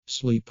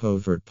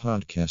Sleepover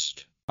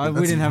Podcast.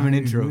 We didn't have an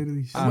intro.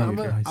 I'm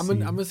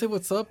gonna say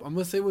what's up. I'm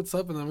gonna say what's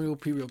up, and then I'm gonna go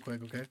pee real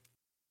quick. Okay.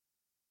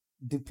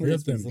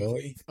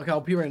 Okay,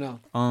 I'll pee right now.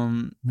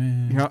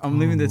 Man, here, I'm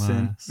leaving this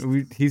in.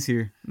 He's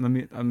here.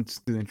 I'm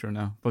just do the intro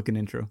now. Fucking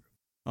intro.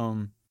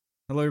 Hello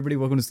everybody.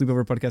 Welcome to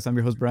Sleepover Podcast. I'm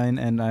your host Brian,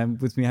 and I'm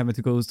with me. I have my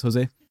two co-hosts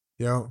Jose.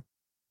 Yo.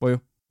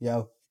 Boyo.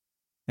 Yo.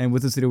 And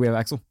with us today we have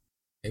Axel.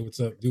 Hey, what's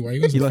up, dude? Why are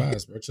you guys so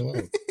fast, bro? Chill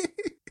out.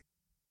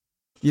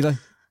 Eli.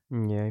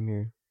 Yeah, I'm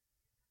here.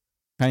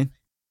 Kine.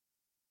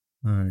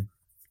 Alright.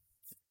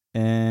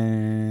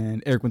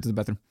 And Eric went to the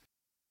bathroom.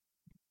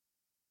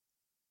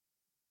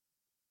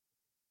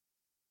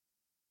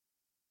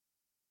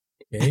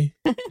 Okay.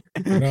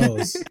 What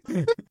else?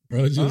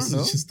 Bro,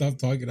 just stop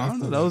talking. I don't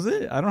know. That was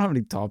it. I don't have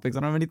any topics. I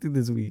don't have anything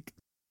this week.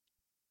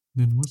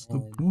 Then what's the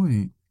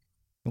point?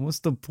 And what's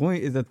the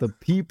point is that the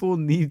people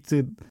need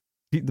to...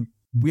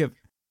 We have...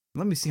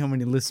 Let me see how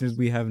many listeners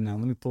we have now.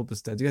 Let me pull up the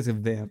stats. You guys have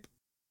Vamp.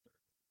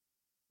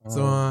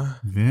 So,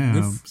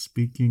 Vamp.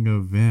 Speaking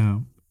of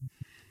Vamp.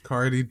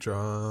 Cardi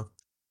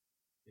dropped.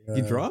 Yeah.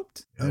 He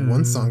dropped?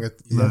 One song.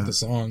 He dropped the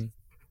song.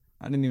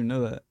 I didn't even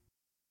know that.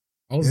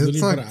 I was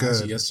literally going to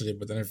ask you yesterday,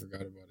 but then I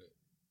forgot about it.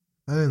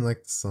 I didn't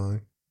like the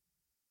song.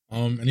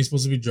 And he's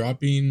supposed to be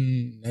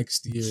dropping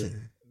next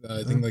year.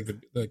 I think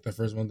like the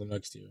first month of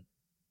next year.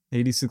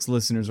 86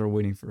 listeners are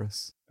waiting for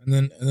us. And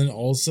then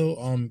also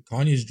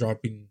Kanye's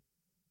dropping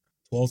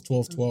 12.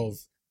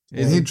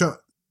 And he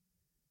dropped.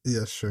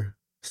 Yeah, sure.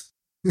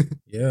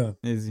 Yeah.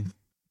 Easy.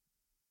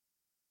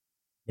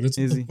 But it's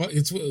Easy.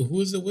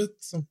 Who is it with?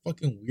 Some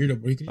fucking weirdo,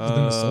 bro. You could have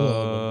done a solo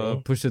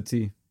album, bro. Pusha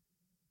T.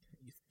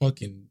 You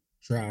fucking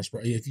trash,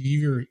 bro. If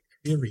you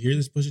ever hear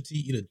this Pusha T,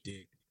 eat a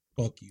dick.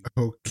 Fuck you.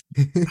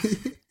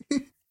 Okay.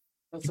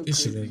 That's so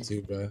This shit crazy. in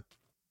too, bro.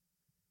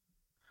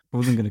 I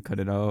wasn't gonna cut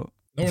it out.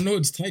 No,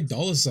 it's Ty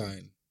Dolla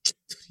 $ign.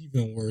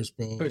 Even worse,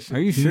 bro. Are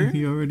you sure? Didn't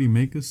he already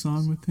make a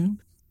song with him?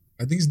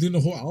 I think he's doing the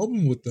whole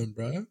album with them,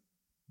 bro.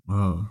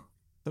 Oh.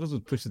 That was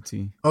with Pusha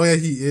T. Oh yeah,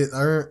 he is.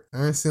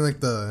 I seen like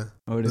the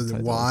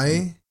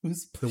Y,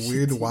 Who's the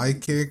weird Y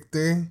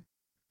character, and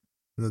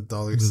the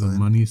dollar With sign. a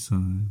money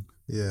sign.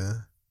 Yeah.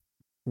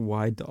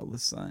 Y dollar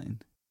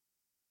sign.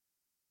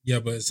 Yeah,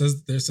 but it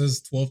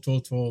says 12.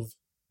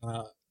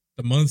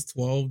 The month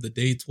 12, the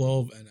day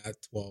 12, and at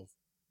 12.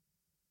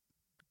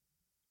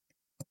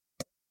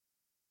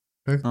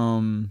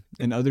 In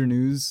other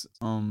news,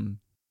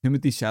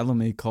 Timothy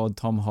Chalamet called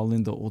Tom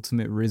Holland the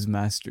ultimate Riz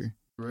master.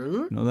 Really?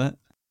 You know that?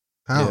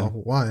 How? Yeah.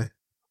 Why?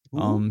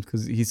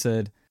 Because he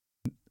said,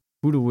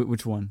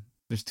 which one?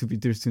 There's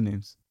two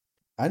names.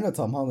 I know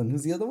Tom Holland.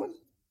 Who's the other one?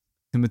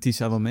 Timothy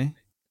Chalamet.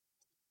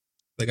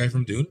 The guy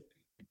from Dune?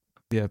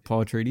 Yeah,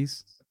 Paul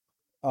Atreides.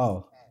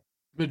 Oh.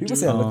 But People dude,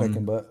 say I look like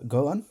him, but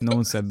go on. No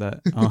one said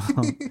that.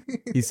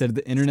 He said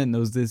the internet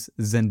knows this.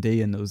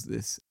 Zendaya knows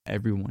this.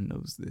 Everyone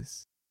knows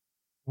this.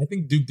 I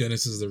think Duke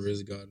Dennis is the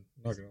Riz god.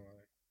 I'm not gonna lie.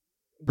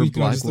 For We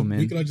can all black just- women.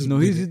 we can all just No,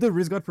 admit he's it. the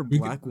Riz god for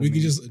black We women.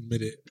 can just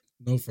admit it.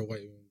 No, for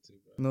white women too,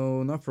 bro.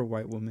 No, not for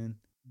white women.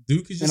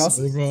 Duke is And just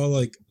also- overall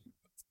like.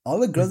 All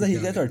the girls that he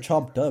Got gets it. are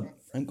chopped up.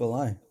 I ain't gonna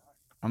lie.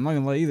 I'm not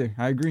gonna lie either.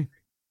 I agree.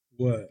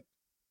 What?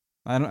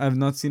 I've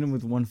not seen him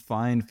with one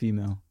fine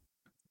female.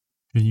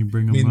 Can you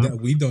bring I him mean, up?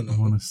 that we don't I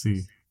want know. to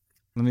see.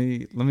 Let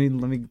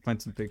me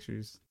find some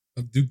pictures.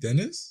 Of Duke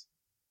Dennis?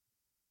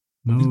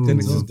 No,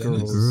 Dennis is of the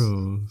Dennis.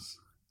 girls.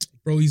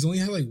 Bro, he's only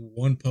had like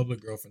one public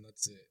girlfriend.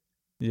 That's it.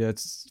 Yeah,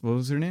 it's what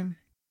was her name?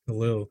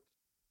 Khalil.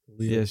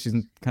 Yeah, she's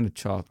kind of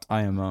chopped.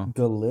 IMO.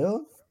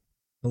 Galil?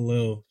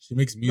 Khalil. She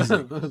makes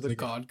music. the She's like a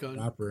God gun.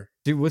 rapper.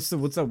 Dude, what's that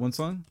one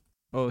song?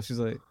 Oh, she's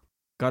like,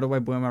 got a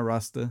white boy on my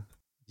Rasta.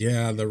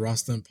 Yeah, the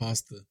Rasta and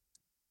Pasta.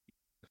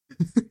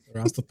 The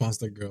Rasta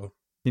Pasta girl.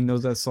 He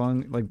knows that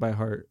song like by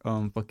heart.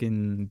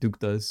 Fucking Duke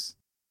does.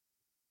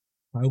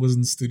 I was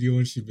in the studio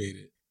when she made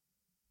it.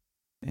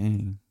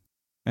 Dang.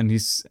 And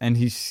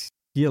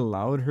he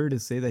allowed her to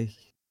say that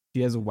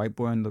she has a white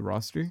boy on the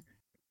roster.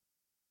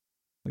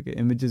 Like it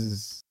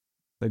images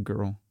the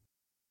girl.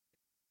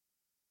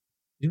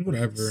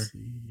 Whatever.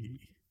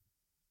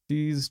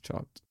 She's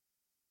chopped.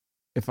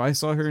 If I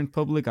saw her in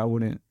public, I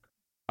wouldn't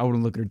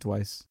look at her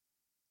twice.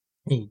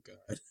 Oh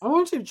god. I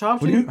want you to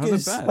chop What do you- you. how's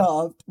is it bad?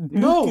 chopped. Duke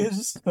No.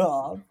 is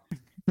chopped.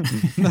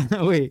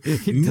 Wait,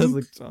 he does Duke?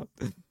 look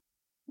chopped.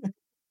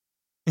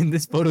 In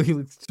this photo, he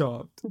looks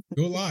chopped.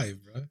 Go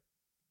live, bro.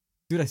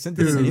 Dude, I sent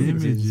this Dude,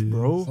 images, images.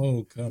 bro.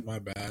 Oh god, my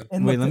bad.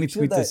 And Wait, the let me picture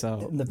tweet that- this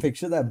out. In the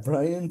picture that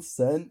Brian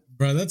sent,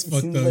 Bro, that's It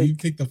fucked seems up. You like-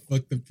 picked a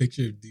fucked up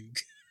picture of Duke.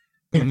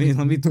 Let me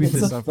tweet It's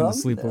this a out from the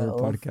Sleepover thumbnail.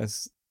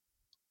 podcast,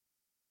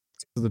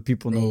 so the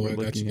people know Bro, what I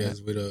we're got you looking at.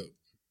 guys. Wait up.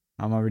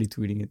 I'm already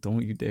tweeting it.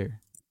 Don't you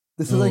dare.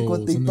 this is like No,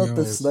 what they something thought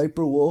the else.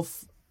 sniper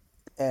wolf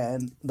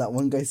and that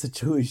one guy's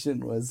situation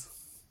was.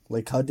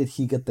 Like, how did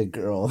he get the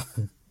girl?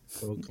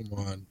 Oh, come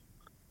on.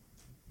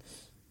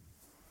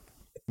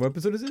 What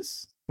episode is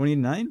this?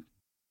 29?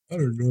 I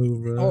don't know,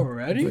 bro.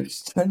 Already? We're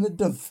just trying to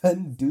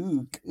defend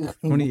Duke.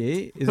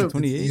 28? Is it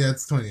 28? Yeah,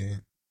 it's 28.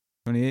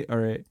 28? All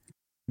right.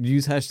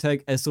 Use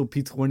hashtag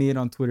SOP28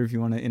 on Twitter if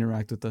you want to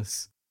interact with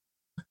us.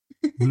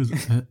 What is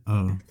it?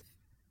 Oh,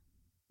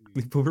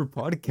 Sleepover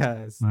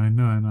podcast. I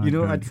know. You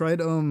know, I got it.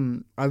 tried.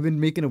 I've been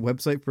making a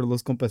website for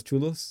Los Compas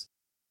Chulos.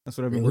 That's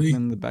what I've been Really? working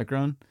on in the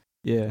background.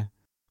 Yeah,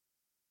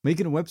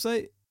 making a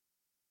website,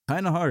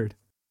 kind of hard.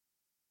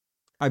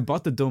 I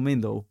bought the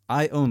domain though.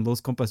 I own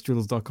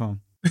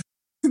loscompaschulos.com.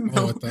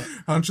 No, I thought-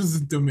 how much is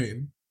the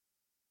domain?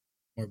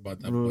 More about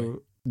that Bro, boy.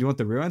 do you want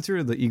the real answer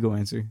or the ego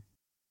answer?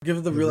 Give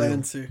it the The real real.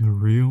 answer. The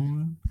real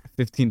one?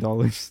 $15.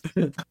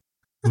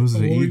 What was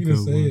What the were you ego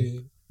gonna one?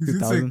 say?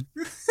 It's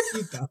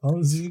like,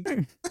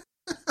 2,000.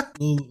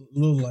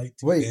 little light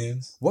two Wait.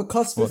 hands. What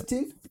costs What?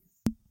 15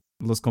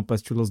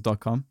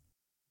 Loscompaschulos.com.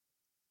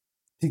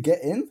 to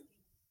get in?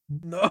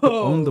 No.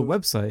 Own the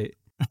website.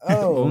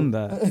 Oh, Own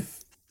that.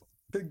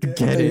 Get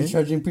Get You're in.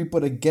 charging people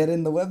to get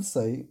in the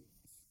website.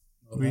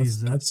 Oh, Wait,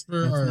 that's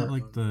for that's our. not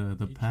like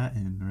the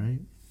patent, right?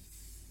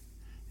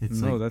 It's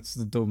No, like that's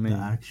the the domain.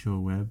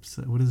 actual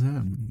website. What does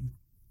that mean?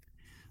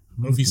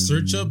 If you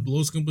search Nothing. up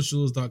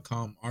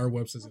loscompaschulos.com, our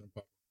website's gonna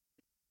pop.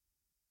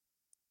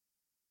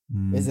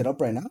 Is it up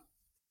right now?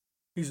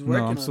 He's working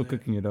No, I'm on still it.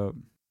 cooking it up.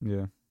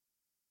 Yeah.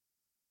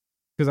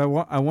 Because I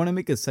want to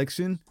make a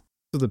section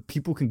so that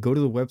people can go to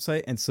the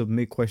website and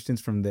submit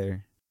questions from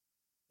there.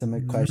 To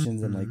make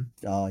questions and like,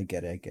 oh, I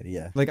get it,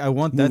 yeah. Like I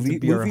want that to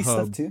be our movie stuff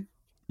hub. too.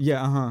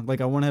 Yeah,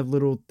 Like I want to have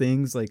little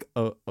things like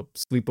a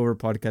sleepover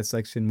podcast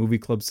section, movie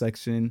club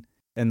section,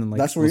 and then like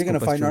That's where you're Los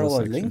gonna find Compas all Chulos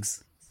our section.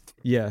 links.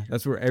 Yeah,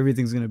 that's where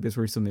everything's gonna be. It's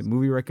where we submit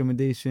movie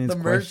recommendations, The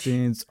merch.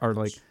 questions, our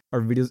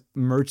videos,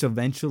 merch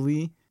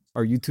eventually.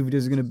 Our YouTube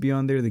videos are gonna be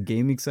on there. The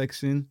gaming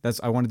section.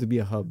 I want it to be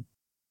a hub.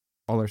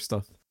 All our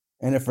stuff.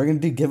 And if we're gonna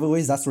do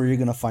giveaways, that's where you're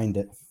gonna find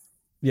it.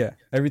 Yeah,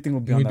 everything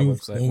will be When on we that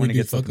do- website when when we it do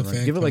gets up fuck and a running.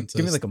 fan Give me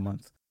contest. like a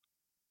month.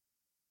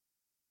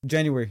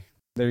 January.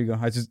 There you go.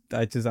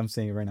 I'm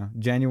saying it right now.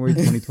 January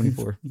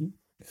 2024.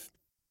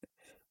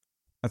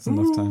 That's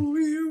enough time.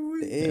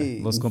 Hey,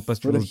 Los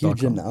Compas what a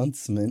huge Chulos.com.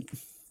 announcement.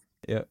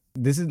 Yeah,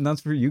 this is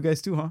nuts for you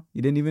guys too, huh?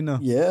 You didn't even know.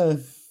 Yeah.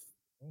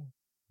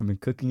 I've been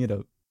cooking it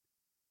up.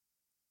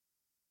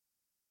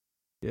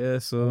 Yeah,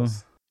 so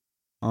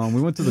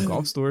we went to the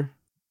golf store.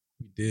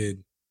 We did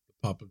the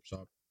pop up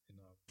shop.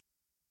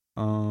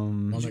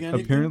 Um, Did you get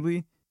anything?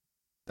 apparently,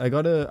 I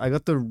got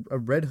a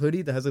red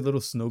hoodie that has a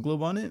little snow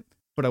globe on it,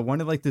 but I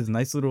wanted like this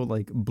nice little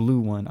like blue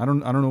one. I don't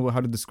know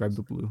how to describe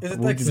the blue. Is it What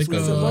would like you It's like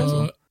describe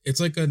it as? it's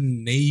like a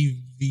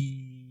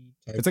navy.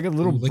 Type It's like a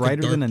little blue,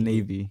 brighter dark than a blue.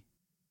 navy.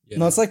 Yeah.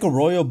 No, it's like a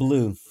royal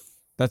blue.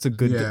 That's a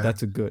good. Yeah,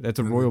 That's a that's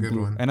a royal good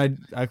blue. one. And I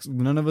actually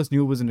none of us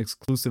knew it was an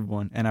exclusive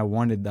one, and I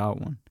wanted that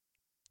one.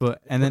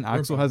 But and then We're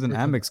Axel about- has an we're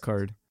about Amex that.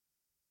 card,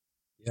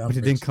 Yeah, but it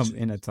I'm didn't rich come and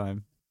in shit. at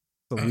time.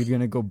 So we're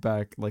gonna go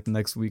back like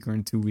next week or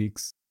in 2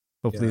 weeks.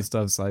 Hopefully Yeah. it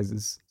still has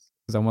sizes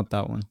because I want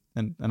that one,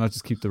 and I'll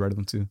just keep the red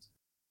one too.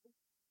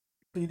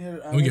 You need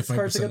an We get Amex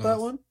card to 5% get that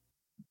off. one?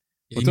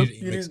 Yeah, What's you up?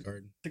 need You an Amex need-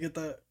 card. To get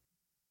that.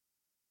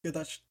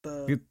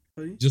 The Get-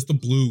 hoodie? Just the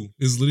blue.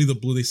 It's literally the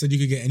blue. They said you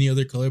could get any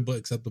other color but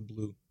except the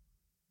blue.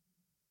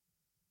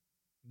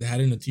 They had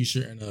it in a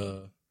t-shirt and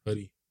a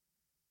hoodie.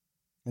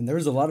 And there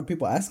was a lot of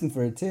people asking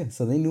for it too,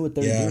 so they knew what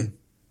they were Yeah. doing.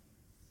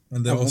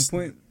 And they At one all,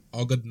 point,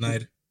 all got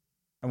denied.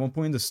 at one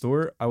point in the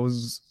store, I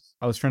was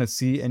trying to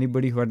see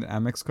anybody who had an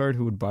Amex card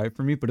who would buy it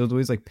for me, but it was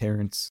always like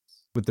parents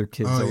with their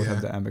kids Oh, that would yeah.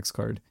 have the Amex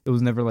card. It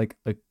was never like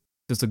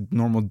just a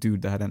normal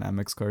dude that had an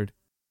Amex card.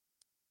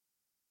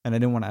 And I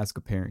didn't want to ask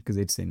a parent because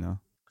they'd say no.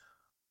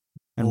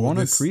 And Well,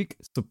 Walnut this- Creek,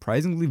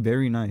 surprisingly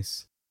very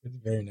nice. It's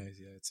very nice.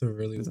 Yeah, it's a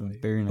really It's a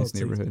like, very nice I'll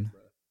take it, neighborhood.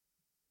 bro.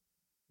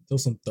 Until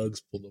some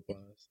thugs pulled up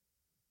on us.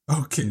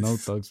 Okay. No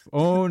thugs.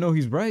 Oh no,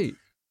 he's right.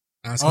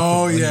 Asking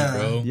Oh, for money, yeah.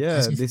 bro. Yeah,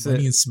 Asking they for money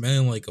said- and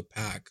smelling like a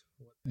pack.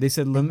 They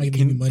said, Why am I "Let me,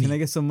 giving you can money?" I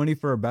get some money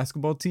for our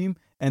basketball team?"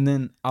 And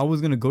then I was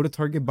gonna go to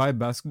Target, buy a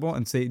basketball,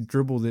 and say,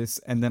 "Dribble this,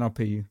 and then I'll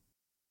pay you.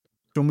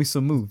 Show me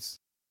some moves.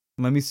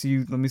 Let me see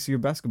you. Let me see your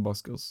basketball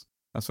skills."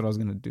 That's what I was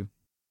gonna do.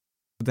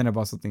 But then I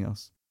bought something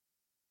else.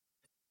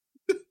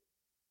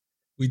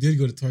 We did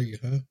go to Target,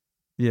 huh?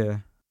 Yeah,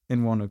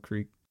 in Walnut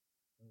Creek.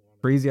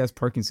 Crazy ass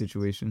parking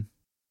situation.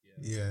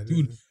 Yeah,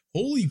 Dude,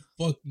 holy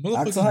fuck.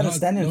 Axel had to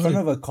stand in front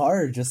of a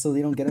car just so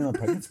they don't get in a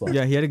parking spot.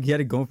 Yeah, he had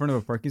to go in front of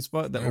a parking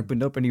spot that Yeah.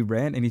 opened up, and he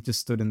ran, and he just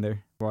stood in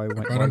there while I I went.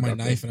 brought while I out my got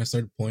there. knife and I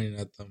started pointing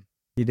at them.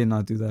 He did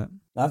not do that.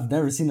 I've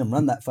never seen him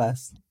run that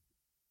fast.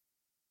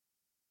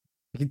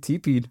 He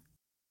TP'd.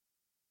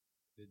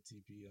 Did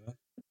TP, huh?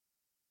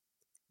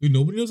 Dude,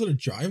 nobody knows how to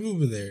drive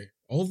over there.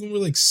 All of them were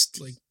like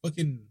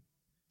fucking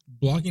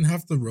blocking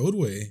half the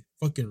roadway.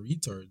 Fucking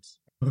retards.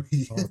 Oh,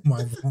 yeah. Oh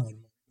my god.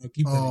 No,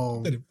 keep that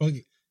Oh. in. Keep that in. Fuck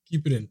it.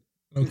 Keep it in.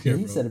 I don't care,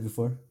 You bro. said it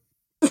before.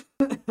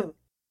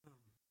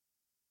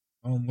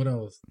 What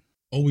else?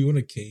 Oh, we went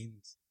to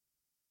Canes.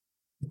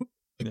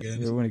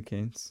 Again. Yeah, when it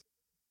Canes.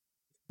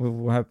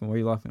 What happened? Why are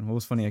you laughing? What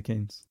was funny at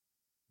Canes?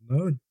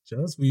 No,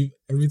 just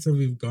every time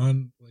we've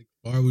gone like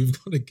far, we've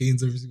gone to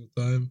Canes every single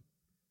time.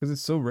 Because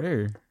it's so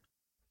rare.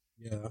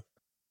 Yeah.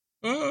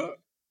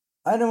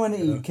 I don't want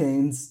to Yeah. eat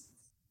canes.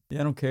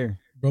 Yeah, I don't care.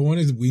 Bro, one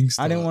is Wingstop.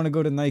 I didn't want to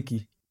go to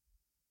Nike.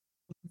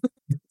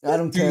 I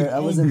don't Dude, care. I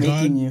oh wasn't God.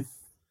 making you.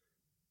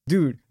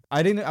 Dude,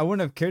 I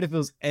wouldn't have cared if it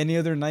was any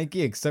other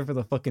Nike except for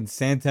the fucking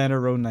Santana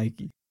Row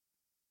Nike.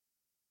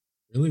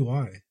 Really?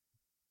 Why?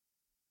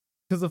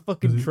 Because the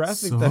fucking It's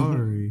traffic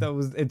sorry.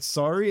 it's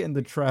sorry and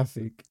the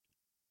traffic.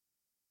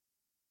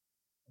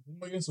 I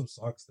might get some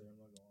socks there. I'm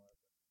not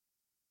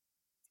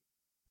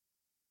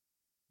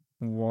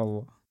gonna lie.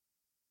 Voila.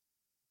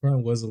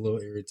 Brian was a little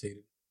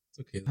irritated. It's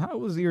okay. I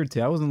was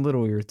irritated. I wasn't a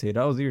little irritated.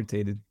 I was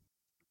irritated.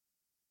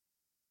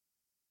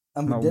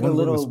 We Not did a one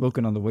word was little.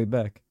 spoken on the way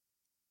back.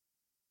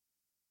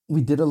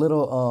 We did a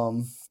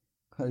little.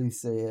 How do you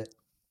say it?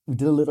 We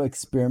did a little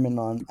experiment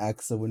on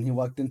Axel when he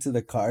walked into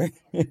the car.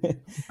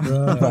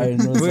 Brian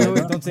was Wait,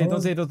 like, don't say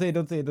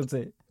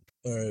it.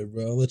 All right,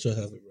 bro. I'll let you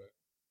have it, bro.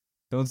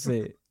 Don't say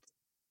it.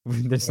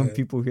 There's some Alright.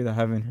 people here that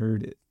haven't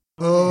heard it.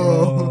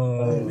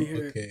 Oh. Let me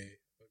hear it. Okay.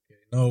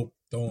 No,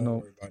 don't No.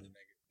 worry about it,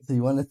 nigga. So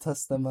you want to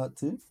test them out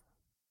too?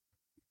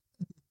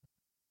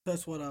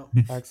 That's what out.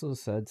 Axel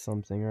said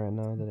something right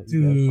now that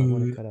you guys might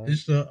want to cut out. Dude,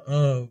 shut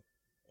up.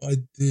 I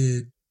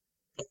did.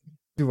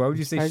 Dude, why would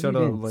you say Surprised shut you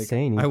up? didn't Like, say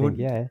anything. I would.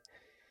 Yeah.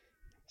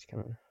 It's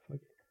kind of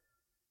fuck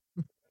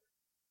it.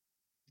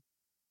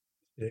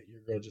 Yeah,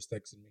 your girl just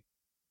texted me.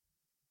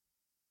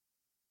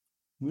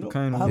 We don't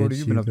Kind of. have- What have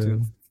you been up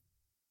to?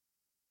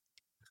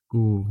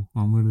 School.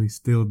 I'm literally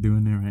still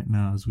doing it right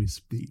now as we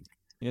speak.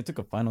 Yeah, I took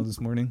a final this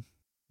morning.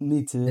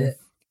 Me too. Yeah.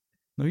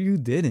 No, you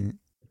didn't.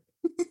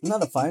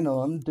 Not a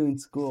final. I'm doing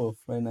school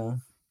right now.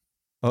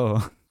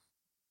 Oh,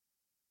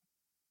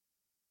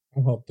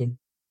 I'll help them.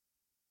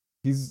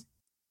 he's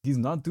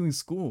not doing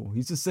school.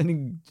 He's just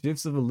sending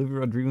gifs of Olivia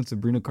Rodrigo and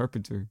Sabrina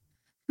Carpenter.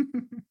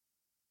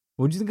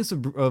 What did you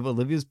think of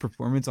Olivia's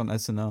performance on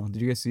SNL?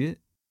 Did you guys see it?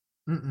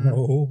 Mm-mm.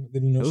 No,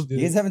 didn't know It she was did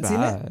You guys it. haven't seen it?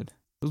 bad.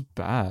 It was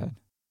bad.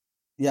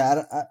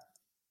 Yeah.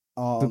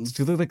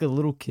 She looked like a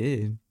little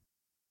kid.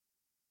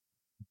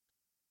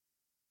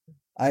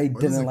 I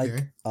What is didn't it, like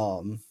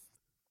Gary?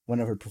 one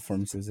of her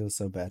performances. It was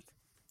so bad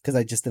because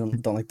I just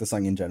don't like the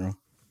song in general.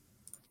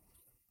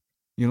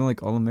 You know,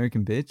 like All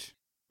American Bitch?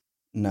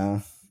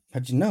 No,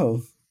 how'd you know?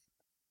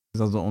 'Cause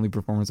that was the only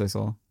performance I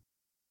saw.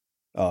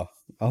 Oh,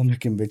 All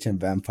American Bitch and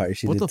Vampire.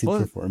 She What did the two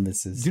fuck?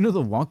 performances. Did you know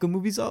the Wonka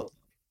movie's out?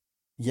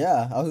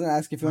 Yeah, I was gonna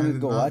ask if you I wanted to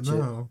did go not watch it.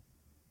 know.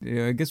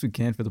 Yeah, I guess we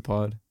can for the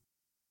pod.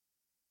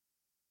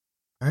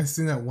 I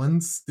seen that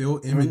one still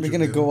image. When we're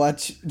gonna of go him.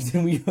 watch?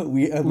 we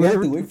have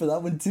We're- to wait for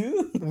that one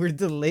too. We're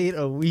delayed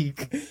a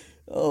week.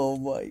 Oh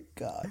my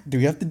god! Do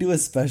we have to do a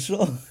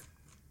special?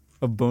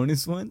 A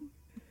bonus one?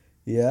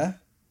 Yeah.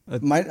 A-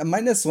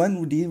 Minus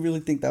one. Do you really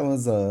think that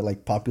was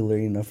like popular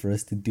enough for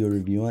us to do a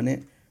review on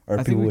it, or I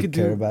think people we would could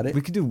care do about it?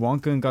 We could do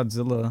Wonka and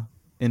Godzilla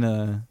in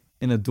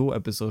a dual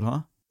episode,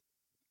 huh?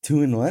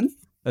 2 in 1.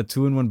 A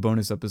 2-in-1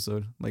 bonus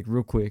episode, like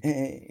real quick,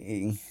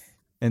 Hey.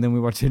 and then we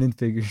watch Hidden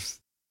Figures.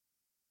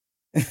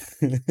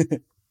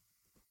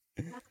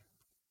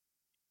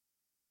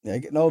 Yeah,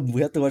 no,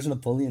 we have to watch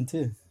Napoleon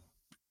too.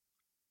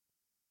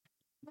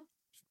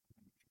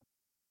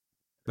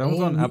 That was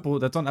Oh, on we- Apple.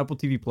 That's on Apple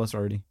TV Plus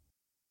already.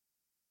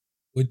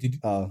 Wait, did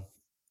Oh,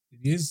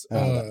 you guys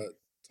Oh,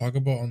 talk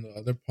about on the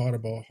other pod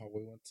about how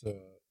we went to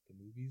the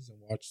movies and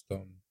watched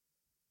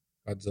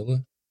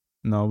Godzilla?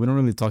 No, we don't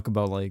really talk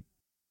about like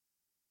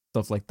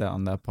stuff like that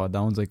on that pod.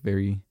 That one's like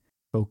very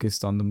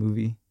focused on the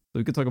movie, so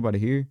we could talk about it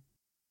here.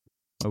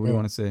 What do you Oh.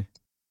 want to say?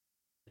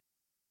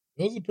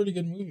 It was a pretty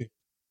good movie.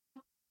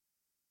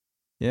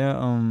 Yeah,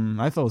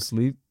 I fell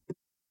asleep.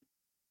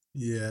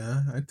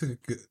 Yeah, I took a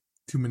good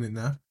 2-minute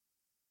nap.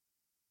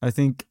 I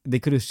think they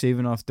could have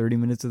shaven off 30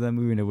 minutes of that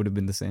movie and it would have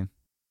been the same.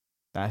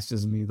 That's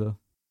just me though.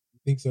 You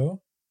think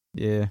so?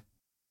 Yeah.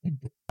 The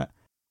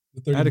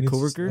 30 I had a minutes you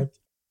coworker. slept?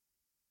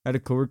 I had a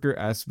coworker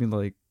ask me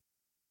like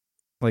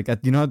at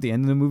at the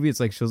end of the movie, it's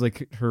like shows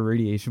like her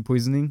radiation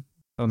poisoning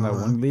on that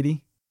Uh-huh. one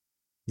lady.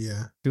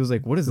 Yeah. She was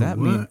like, "What does The that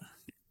mean?" what?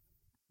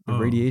 The Oh,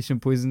 radiation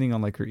poisoning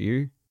on like her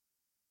ear.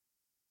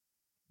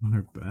 on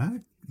her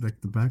back,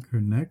 like the back of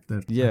her neck.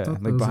 That I Yeah, thought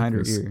that like was behind a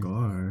her ear.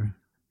 Scar.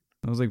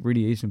 I was like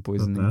radiation I thought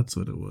poisoning. that's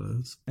what it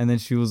was. And then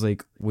she was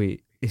like,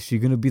 "Wait, is she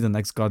gonna be the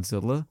next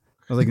Godzilla?"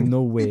 I was like,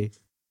 "No way,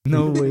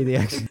 no way." They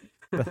actually.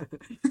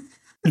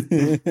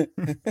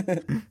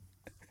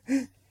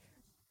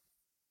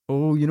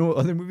 Oh, you know what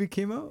other movie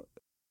came out?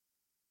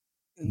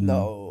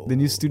 no. The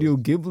new Studio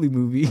Ghibli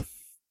movie.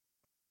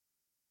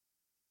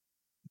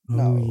 Oh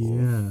No.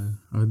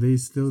 yeah, are they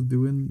still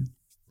doing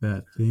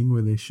that thing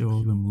where they show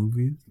all the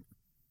movies?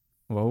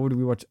 Why would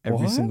we watch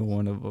every What? single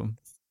one of them?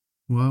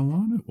 Well, I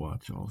want to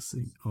watch all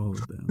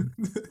of them.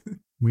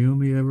 We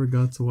only ever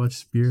got to watch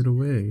Spirit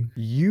Away.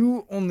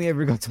 You only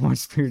ever got to watch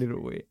Spirited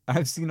Away.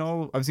 I've seen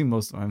most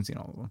of them. I haven't seen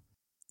all of them.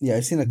 Yeah,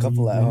 I've seen a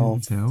couple You at didn't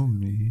home. Tell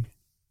me.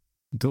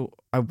 Though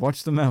I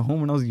watched them at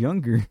home when I was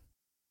younger.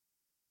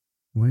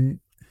 Wait,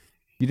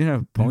 You didn't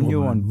have Never Ponyo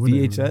mind, on whatever.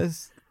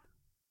 VHS?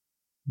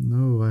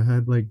 no, I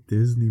had like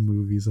Disney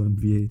movies on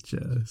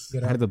VHS.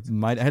 Get I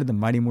out. had the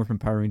Mighty Morphin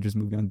Power Rangers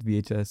movie on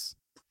VHS.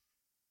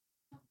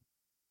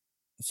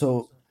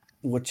 So,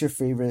 what's your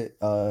favorite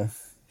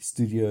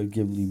Studio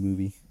Ghibli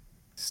movie?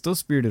 Still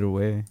Spirited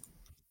Away.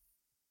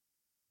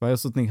 But I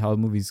also think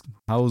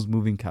Howl's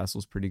Moving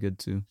Castle's pretty good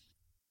too.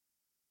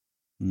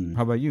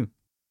 How about you?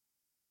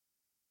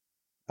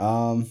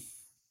 I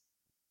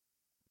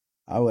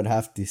would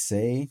have to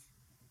say,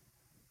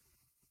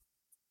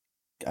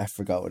 I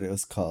forgot what it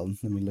was called.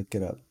 Let me look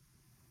it up.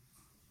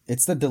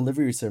 It's the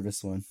delivery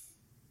service one.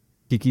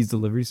 Kiki's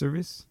Delivery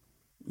Service?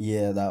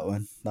 Yeah, that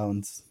one. That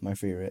one's my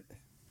favorite.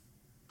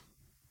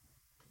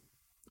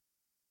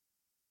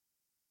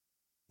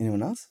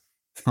 Anyone else?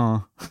 Huh.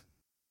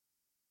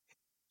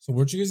 So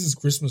where'd you guys'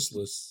 Christmas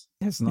list?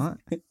 It's not.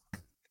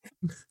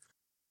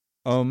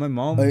 Oh, my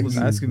mom was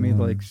asking me,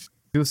 like,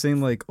 she was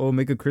saying, like, oh,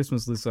 make a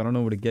Christmas list, so I don't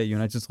know what to get you.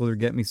 And I just told her,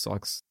 get me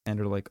socks and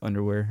or, like,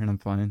 underwear, and I'm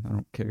fine. I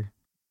don't care.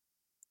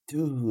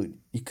 Dude,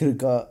 you could have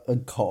got a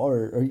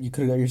car, or you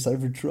could have got your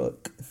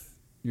Cybertruck.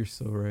 You're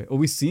so right. Oh,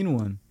 we seen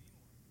one.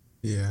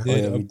 Yeah. Oh,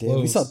 yeah, we did.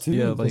 We saw two.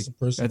 Yeah, like,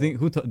 I think,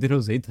 did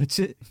Jose touch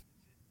it?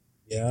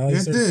 Yeah, I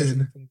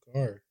did. From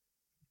car.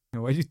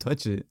 Why'd you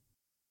touch it?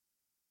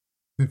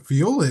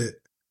 Feel it.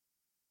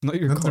 Not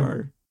your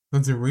car.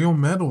 That's a real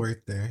metal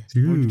right there.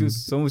 Dude,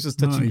 someone's just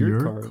touching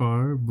your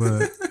car,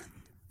 but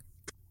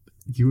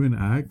you and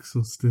Axe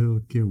will still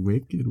get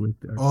wicked with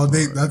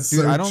that. That's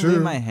Dude, so I don't true.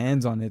 leave my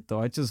hands on it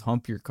though. I just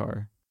hump your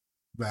car.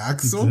 The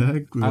axle?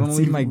 Exactly. I don't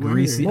leave my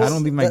greasy. I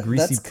don't leave my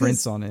greasy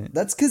prints on it.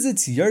 That's because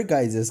it's your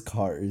guys'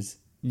 cars.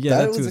 Yeah,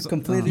 that was a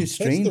completely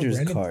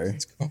stranger's car.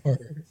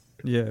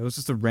 Yeah, it was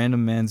just a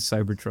random man's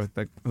Cybertruck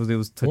that Jose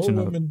was touching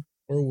up.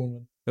 Or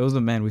woman. It was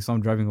a man. We saw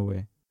him driving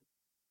away.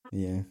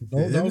 Yeah.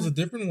 No, that was a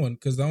different one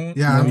because that one.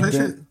 Yeah, I'm pretty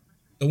sure.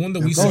 The one that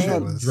we saw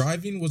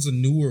driving was a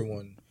newer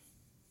one.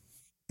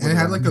 And it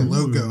had like a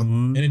logo.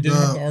 And it didn't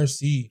have the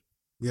RC.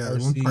 Yeah, the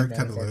one part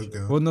had a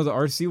logo. Well, no, the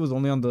RC was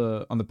only on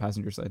the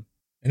passenger side.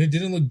 And it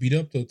didn't look beat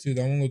up though, too.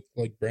 That one looked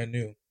like brand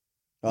new.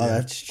 Oh, yeah.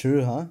 That's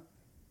true, huh?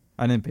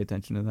 I didn't pay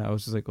attention to that. I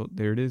was just like, oh,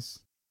 there it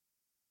is.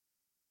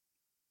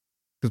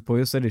 Because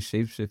Pollo said it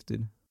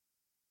shape-shifted.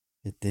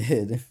 It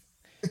did.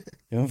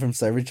 It went from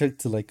Cybertruck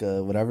to like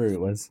whatever it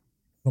was.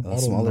 A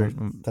smaller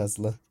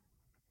Tesla.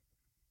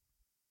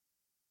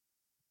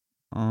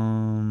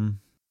 Yeah,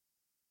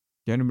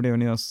 anybody have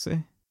anything else to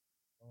say?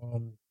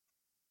 Let me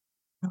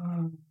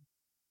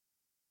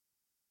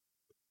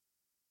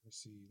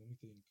see. Let me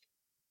think.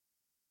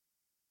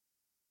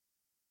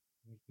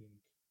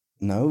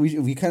 No,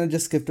 we kind of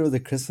just skipped over the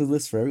Christmas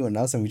list for everyone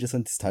else, and we just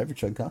went to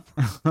Cybertruck, huh?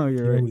 Oh,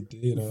 you're right. We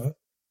did, huh?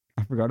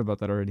 I forgot about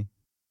that already.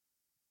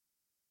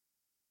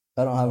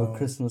 I don't have a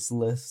Christmas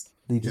list.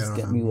 They just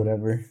get me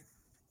whatever.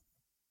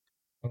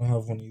 I don't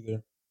have one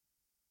either.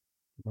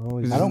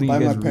 I don't buy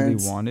my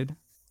parents.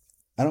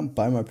 I don't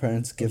buy my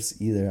parents gifts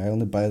either. I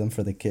only buy them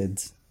for the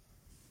kids.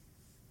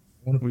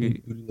 You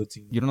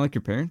don't like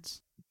your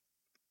parents?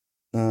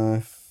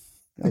 A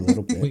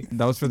little bit. Wait,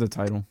 that was for the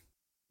title.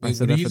 I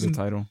said that for the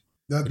title.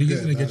 What are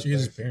you gonna get you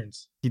his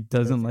parents? He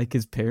doesn't like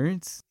his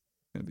parents?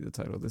 Gonna be the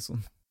title of this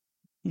one.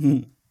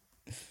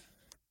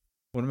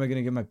 What am I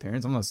gonna get my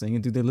parents? I'm not saying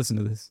it, dude. They listen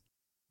to this.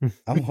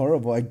 I'm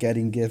horrible at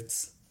getting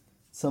gifts.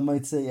 Some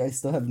might say I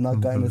still have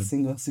not gotten a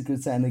single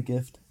Secret Santa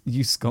gift.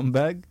 You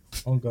scumbag?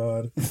 Oh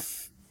God.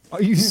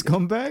 Are you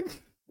scumbag?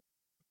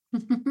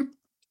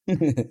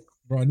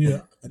 Bro, I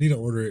need to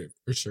order it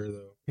for sure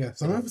though. Yeah,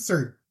 some of us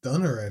are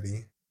done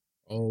already.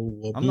 Oh,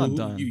 well, I'm not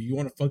done. You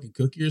want a fucking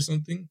cookie or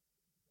something?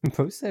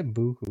 Post said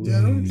boo-hoo. Yeah,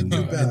 I don't think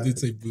too bad. I did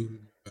say boo-hoo.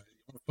 You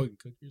want a fucking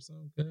cookie or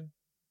something? Okay.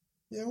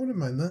 Yeah, I wouldn't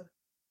mind that.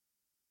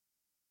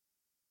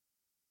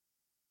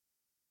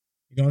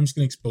 You know, I'm just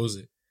gonna expose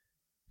it.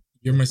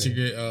 You're my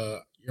secret.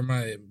 You're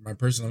my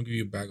person. I'll give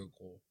you a bag of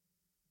coal.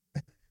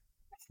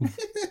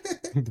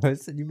 I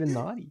said you've been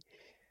naughty.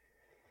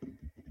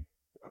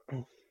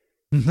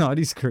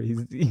 Naughty's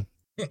crazy.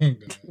 Oh, God.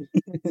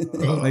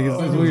 Like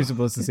it's what you're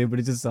supposed to say, but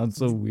it just sounds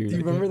so weird. Do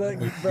you remember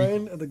that,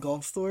 Brian, at the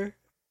golf store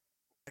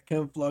at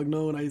Camp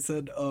Flogno, when I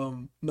said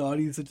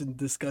naughty is such a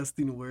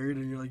disgusting word,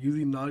 and you're like,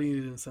 using naughty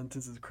in a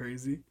sentence is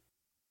crazy?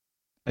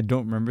 I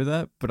don't remember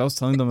that, but I was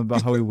telling them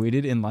about how we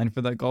waited in line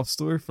for that golf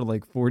store for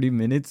like 40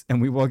 minutes,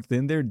 and we walked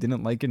in there,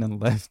 didn't like it, and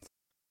left.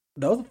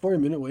 That was a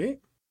 40-minute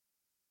wait?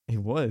 It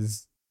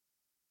was.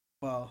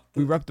 Wow.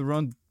 We wrapped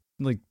around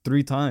like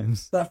 3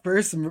 times. That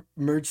first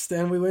merch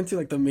stand we went to,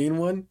 like the main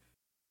one,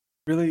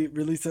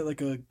 really set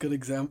like a good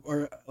example,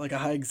 or like a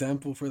high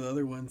example for the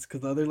other ones,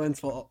 because the other lines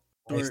fall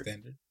high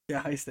standard. Yeah,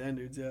 high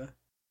standards. Yeah.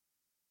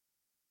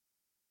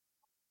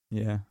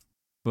 Yeah,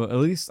 but at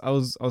least I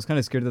was kind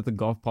of scared that the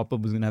golf pop up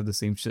was gonna have the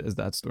same shit as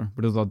that store,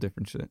 but it was all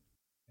different shit.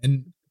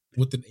 And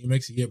with the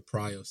Amex, you get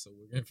Prio, so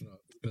we're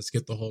gonna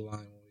skip the whole line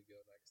when we go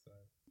next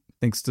time.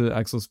 Thanks to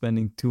Axel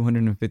spending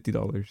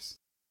 $250.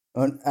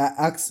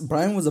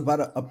 Brian was about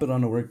to up it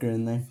on a worker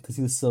in there because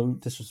he was so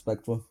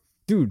disrespectful.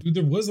 Dude,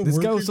 there was a this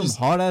worker guy with some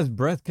hot ass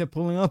breath kept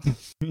pulling up.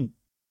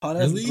 Hot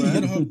ass really? Breath? He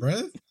had hot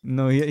breath?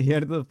 No, he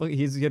had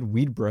he had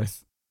weed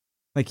breath.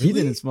 Like he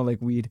didn't smell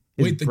like weed.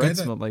 His breath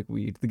smelled like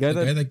weed. The guy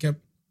that kept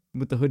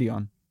with the hoodie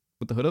on,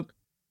 with the hood up.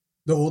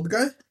 The old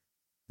guy?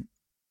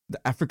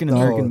 The African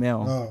American Oh.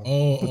 male.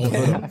 Oh.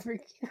 I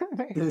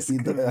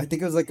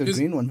think it was like a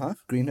green one, huh?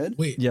 Green hood.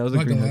 Wait, Yeah, it was a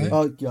not green gonna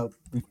hoodie. lie. Oh,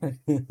 yeah.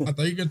 I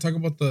thought you were gonna talk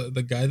about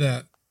the guy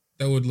that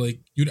would like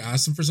you'd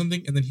ask him for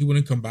something and then he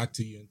wouldn't come back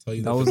to you and tell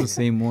you That was the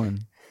same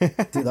one.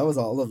 Dude, that was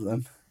all of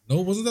them.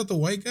 No, wasn't that the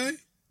white guy?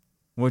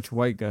 Which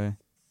white guy?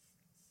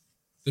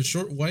 The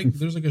short white.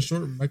 There's like a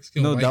short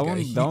Mexican. No, white that guy.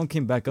 one. That one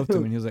came back up to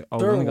me and he was like, "Oh,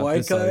 we Short only got white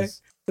this guy?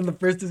 size." In the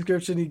first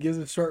description, he gives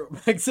a short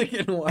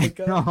Mexican white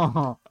guy.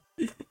 My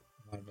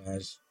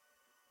bad.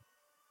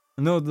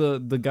 No,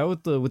 the guy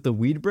with the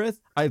weed breath.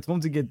 I told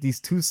him to get these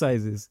 2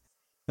 sizes,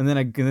 and then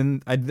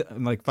I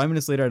like 5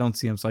 minutes later I don't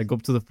see him, so I go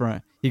up to the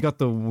front. He got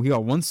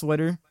one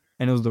sweater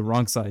and it was the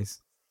wrong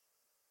size.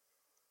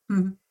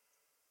 Mhm.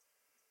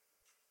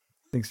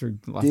 Thanks for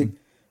laughing.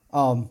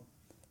 Dude,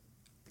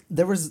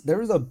 there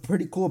was a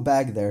pretty cool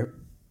bag there,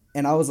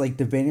 and I was like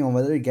debating on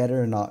whether to get it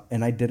or not,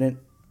 and I didn't.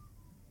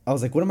 I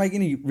was like, what am I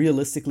gonna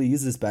realistically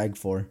use this bag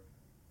for? It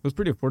was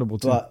pretty affordable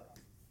too. But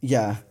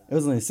yeah, it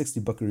was only 60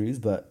 buckaroos,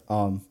 but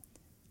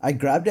I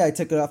grabbed it, I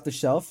took it off the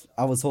shelf,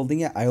 I was holding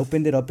it, I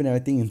opened it up and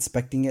everything,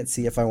 inspecting it,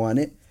 see if I want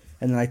it,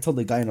 and then I told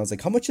the guy and I was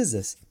like, how much is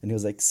this? And he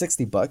was like,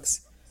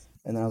 $60.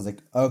 And then I was like,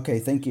 okay,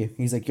 thank you.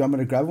 He's like, you want me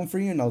to grab one for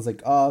you? And I was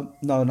like, no,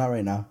 not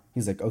right now.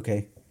 He's like,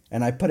 okay.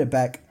 And I put it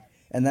back.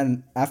 And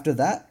then after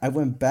that, I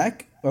went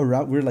back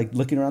around, we were like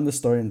looking around the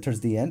store, and towards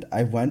the end,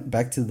 I went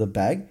back to the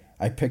bag,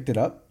 I picked it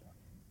up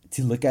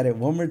to look at it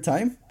one more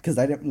time, because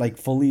I didn't like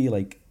fully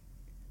like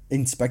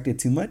inspect it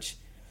too much.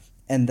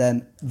 And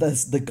then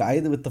the guy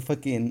with the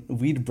fucking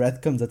weed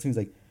breath comes up to me. He's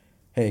like,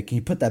 hey, can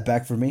you put that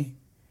back for me?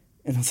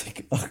 And I was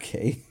like,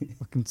 okay.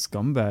 Fucking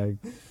scumbag.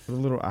 What a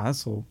little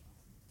asshole.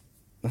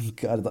 Oh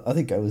God, the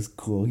other guy was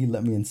cool. He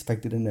let me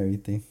inspect it and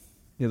everything.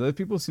 Yeah, the other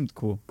people seemed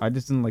cool. I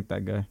just didn't like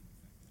that guy.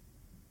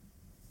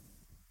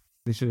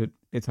 They should.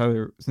 It's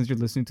Tyler. Since you're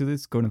listening to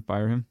this, go and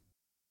fire him.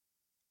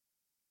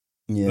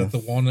 Yeah. That the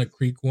Walnut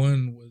Creek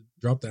one would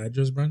drop the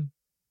address, Brian.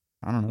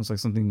 I don't know. It's like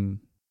something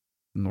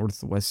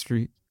Northwest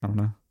Street. I don't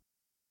know.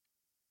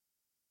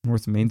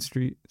 North Main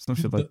Street. Some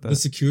shit like that. The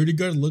security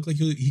guard looked like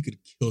he could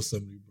kill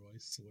somebody, bro. I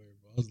swear,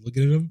 bro. I was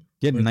looking at him.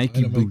 He had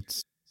Nike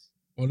boots.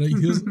 Like,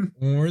 he was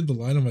wearing the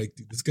line. I'm like,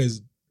 dude, this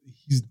guy's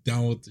he's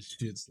down with the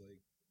shits.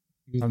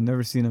 Like, I've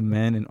never seen a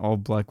man in all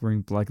black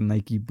wearing black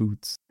Nike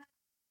boots.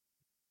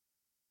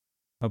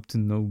 Up to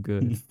no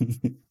good.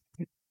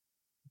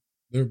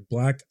 They're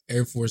black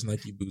Air Force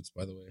Nike boots,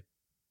 by the way.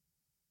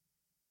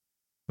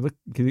 Look,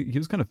 he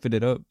was kind of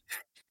fitted up.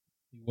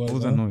 What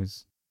was that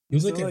noise? He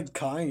was So like like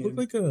Kanye.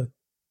 looked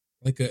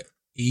like a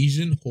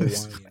Asian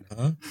Hawaiian,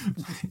 huh?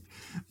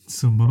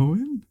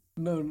 Samoan?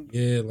 No.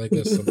 Yeah, like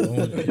a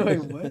Samoan.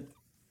 Wait, what?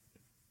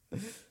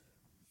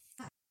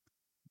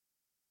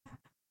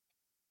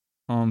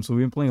 So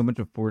we've been playing a bunch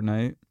of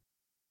Fortnite.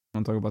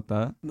 Want to talk about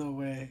that? No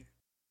way.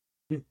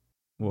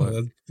 What?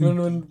 When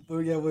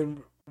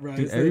Ryan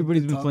Dude, said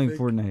everybody's the been playing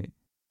topic, Fortnite.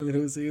 And then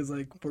Jose was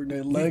like Fortnite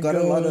You've Lego, got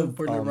a lot of,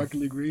 Fortnite Rocket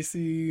League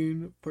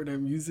Racing,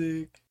 Fortnite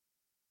Music.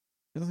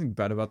 There's nothing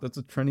bad about that. That's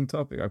a trending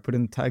topic. I put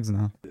in tags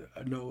now.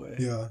 No way.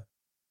 Yeah.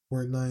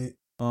 Fortnite.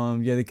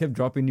 Yeah, they kept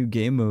dropping new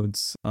game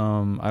modes.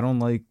 I don't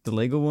like the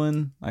Lego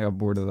one. I got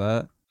bored of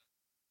that.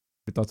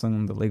 Your thoughts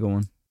on the Lego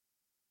one?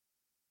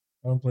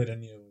 I haven't played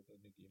any of the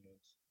new game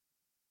modes.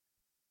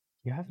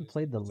 You haven't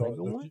played the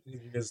Lego one? You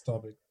guys'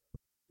 topic.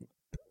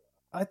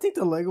 I think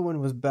the Lego one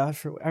was bad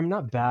for. I'm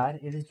not bad.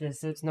 It is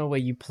just there's no way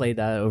you play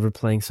that over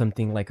playing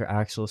something like an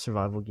actual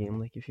survival game.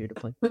 Like if you were to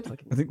play. I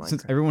think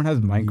since everyone has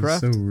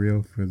Minecraft, He's so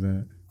real for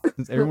that.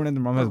 since everyone and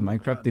their mom has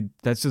Minecraft,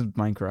 that's just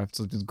Minecraft.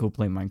 So just go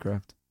play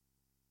Minecraft.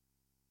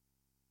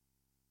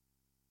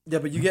 Yeah,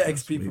 but you get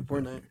That's XP way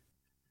for better.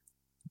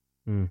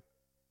 Fortnite.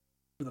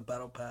 For the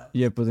battle pass.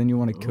 Yeah, but then you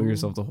want to kill Oh.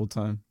 yourself the whole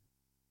time.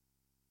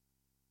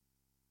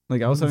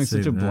 Like I I was having wouldn't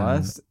such say a that.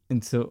 blast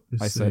until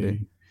I said it.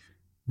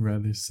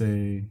 Rather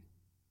say,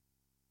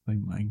 like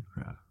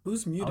Minecraft.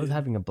 Who's muted? I was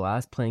having a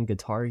blast playing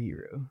Guitar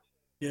Hero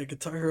Yeah,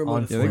 Guitar Hero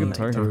On mode. Yeah, the Fortnite.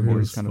 Guitar Guitar Hero Hero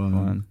was is kind of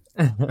fun.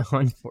 fun.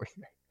 on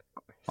Fortnite.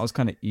 I was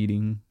kind of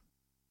eating.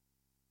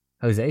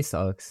 Jose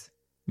sucks.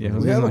 Yeah, We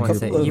Jose's have a not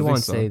couple good. of- You won't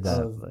Sucks. say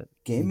that, of but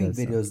gaming does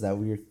suck. videos that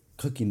we're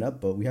cooking up,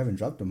 but we haven't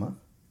dropped them,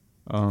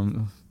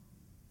 huh?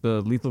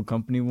 The Lethal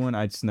Company one,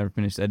 I just never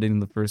finished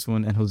editing the first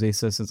one, and Jose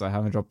says since I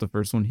haven't dropped the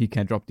first one, he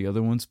can't drop the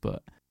other ones,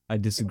 but I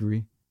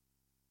disagree.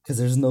 Because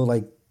there's no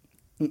like,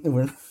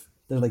 there's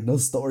like no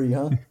story,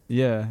 huh?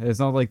 Yeah, it's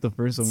not like the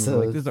first one. So-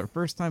 We're like, this is our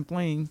first time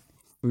playing.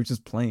 We were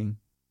just playing.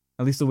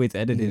 At least the way it's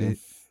edited, Yeah.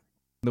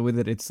 the way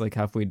that it's like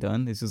halfway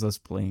done, it's just us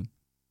playing.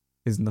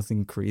 It's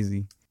nothing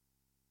crazy.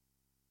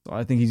 So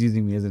I think he's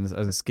using me as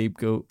a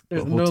scapegoat.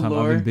 There's the whole no time I've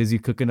lore. been busy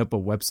cooking up a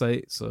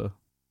website, so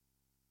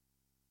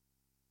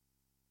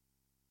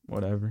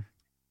whatever.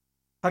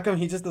 How come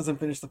he just doesn't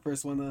finish the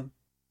first one then?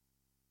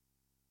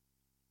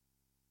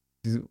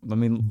 Let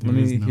me There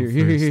is no here.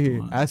 first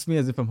one. Ask me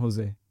as if I'm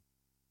Jose.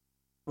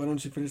 Why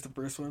don't you finish the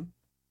first one?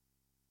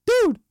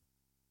 Dude,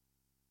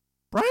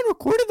 Brian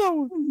recorded that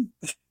one.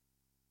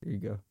 There you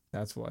go.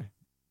 That's why.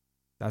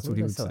 That's what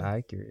he would so say.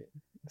 accurate.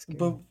 That's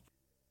But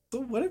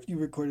So what if you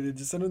recorded it?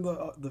 Just send him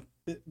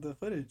the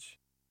footage.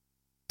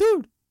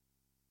 Dude.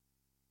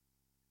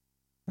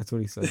 That's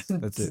what he says.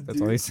 That's it.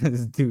 That's all he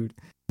says, dude.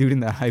 Dude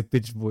in that high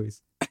pitched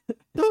voice.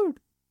 Dude.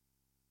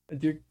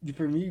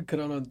 For me, you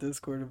cut on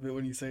Discord a bit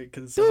when you say it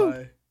because it's so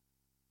high.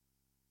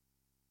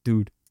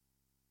 Dude.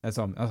 That's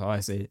how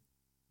I say it.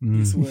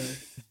 You swear.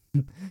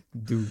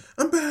 Dude.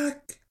 I'm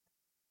back.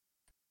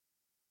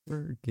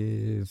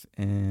 Forgive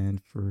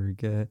and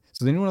forget.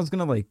 So is anyone else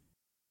gonna like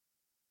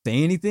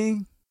say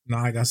anything?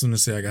 Nah, I got something to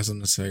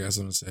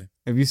say.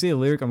 If you say a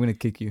lyric, I'm gonna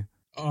kick you.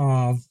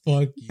 Oh,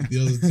 fuck you.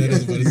 That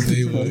was about to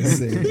say one.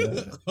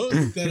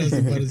 That was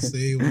about to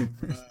say one,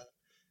 bro.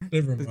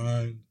 Never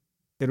mind.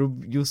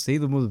 You'll say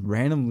the most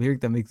random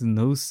lyric that makes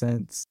no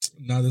sense.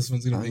 Nah, this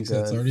one's gonna make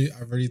sense. I've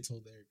already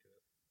told Eric.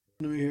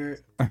 Let me hear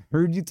it. I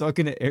heard you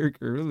talking to Eric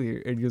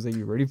earlier, and he was like,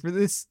 "You ready for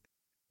this?"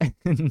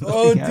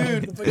 Oh,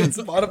 dude, the fucking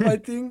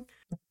Spotify thing.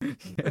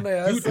 And I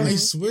asked him, I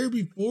swear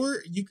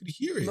before you could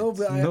hear it.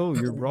 No,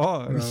 you're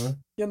wrong.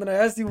 Yeah, and then I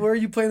asked you, where are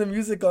you playing the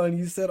music on?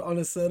 You said on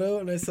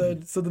Aceto, and I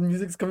said, so the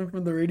music's coming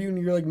from the radio, and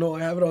you're like, no, I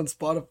have it on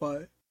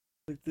Spotify.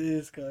 Like,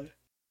 this guy.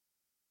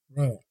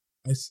 Bro,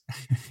 I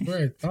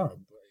swear I thought,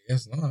 but I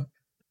guess not.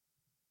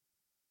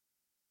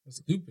 That's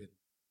stupid.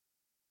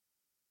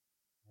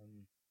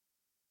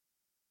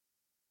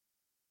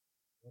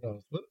 What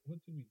else? What did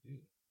we do?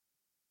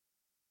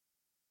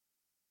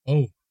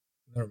 Oh,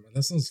 never mind.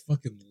 That sounds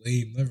fucking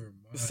lame. Never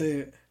mind. Say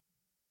it.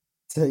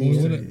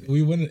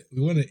 We went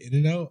to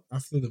In-N-Out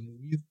after the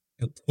movie,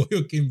 and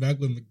Toyo came back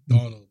with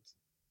McDonald's.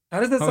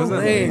 How does that sound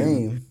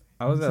lame?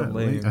 How was that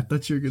lame? I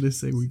thought you were gonna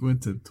say we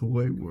went to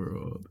Toy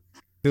World.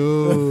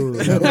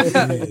 Dude,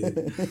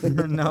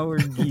 now we're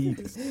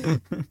geeks.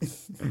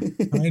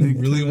 I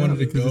really wanted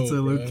to go. It's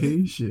a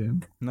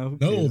location. No,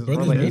 bro.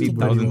 There's like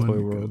 80,000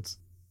 Toy Worlds.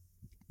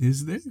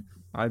 Is there?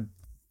 I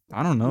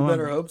don't know. You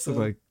better hope so.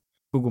 Like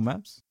Google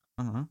Maps.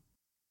 I don't know.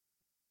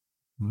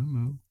 I don't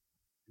know.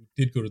 We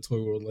did go to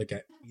Toy World like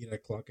at 8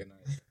 o'clock at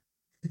night.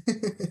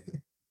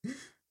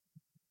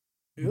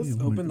 It was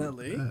open that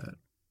late?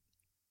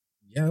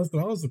 Yeah, that's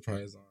what I was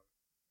surprised on.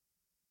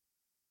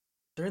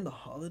 During the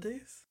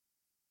holidays?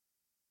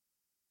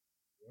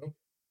 Yep.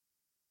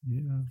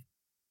 Yeah.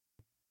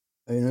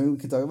 Oh, you know what we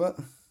could talk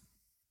about?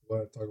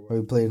 What? Talk about?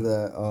 We played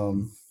that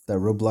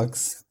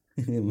Roblox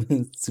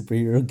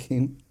superhero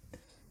game.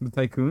 The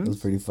Tycoons? It was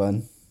pretty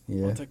fun.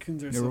 Yeah. Oh,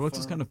 Tycoons are so Roblox fun.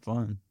 is kind of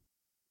fun.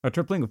 I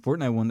tried playing a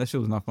Fortnite one. That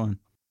shit was not fun.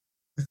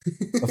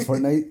 A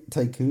Fortnite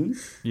Tycoon?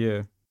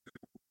 Yeah.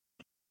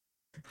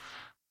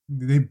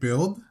 Did they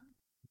build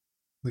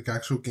like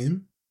actual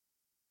game?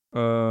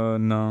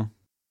 No.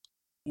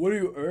 What do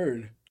you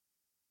earn?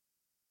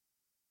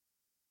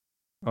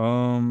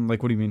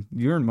 Like what do you mean?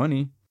 You earn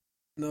money.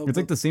 No, It's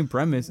like the same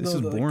premise. It's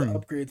just boring.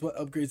 Like the upgrades. What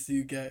upgrades do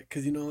you get?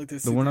 Because you know, like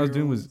The one I was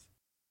doing was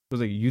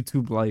like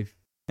YouTube Life,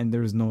 and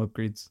there was no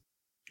upgrades.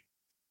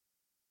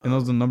 And that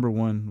was the number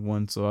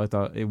one, so I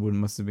thought it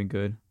must have been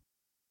good.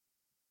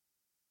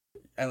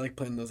 I like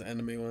playing those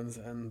anime ones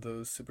and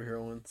those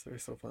superhero ones. They're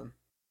so fun.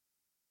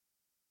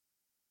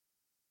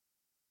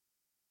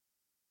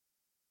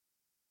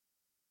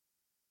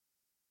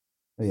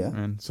 Oh, yeah.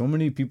 And so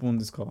many people on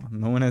this call.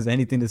 No one has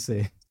anything to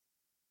say.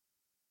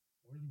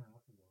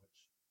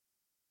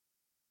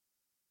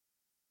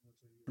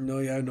 No,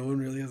 yeah, no one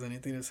really has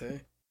anything to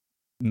say.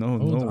 No.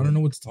 I don't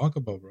know what to talk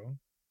about, bro.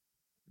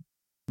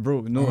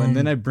 Bro, no, and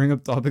then I bring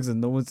up topics and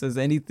no one says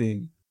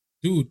anything.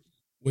 Dude,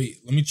 wait,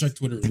 let me check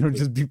Twitter real It'll quick.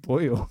 just be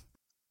Pollo.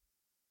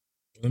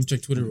 Let me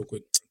check Twitter real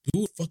quick.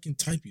 Dude, fucking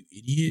type, you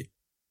idiot.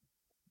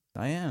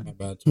 I am. My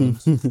bad,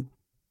 Twins.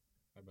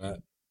 My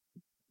bad.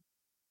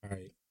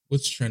 Alright,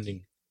 what's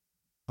trending?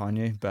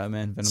 Kanye,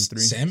 Batman, Venom 3.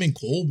 Sam and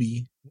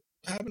Colby. What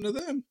happened to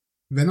them?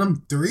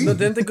 Venom 3? No,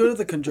 didn't they go to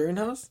the Conjuring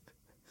house?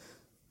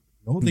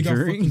 No, they got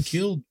Conjuring? fucking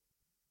killed.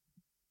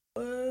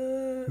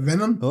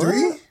 Venom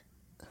 3?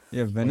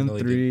 Yeah, Venom no,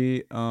 they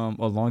 3,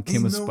 Along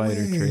Came a Ain't no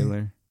Spider way.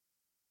 trailer.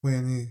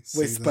 Wait,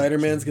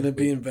 Spider-Man's gonna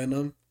be in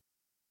Venom?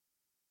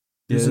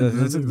 Yeah,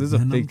 There's this is a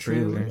Venom fake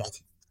trailer.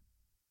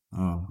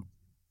 Oh.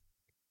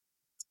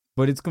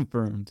 But it's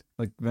confirmed.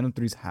 Like, Venom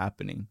 3 is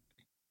happening.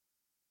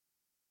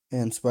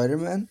 And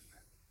Spider-Man?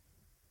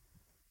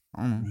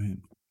 I don't know. Right.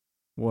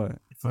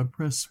 What? If I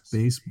press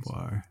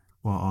spacebar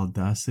while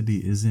Audacity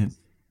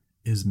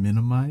is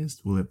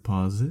minimized, will it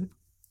pause it?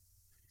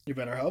 You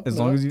better hope. As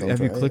not. long as you Don't have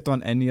you try it. clicked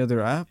on any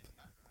other app?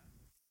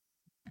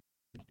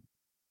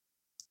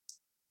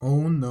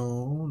 Oh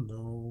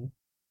no.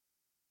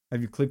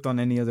 Have you clicked on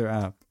any other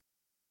app?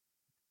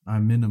 I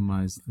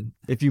minimized it.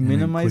 If you And then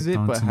minimize clicked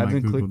it but onto my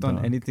haven't Google clicked on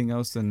Doc. anything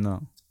else, then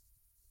no.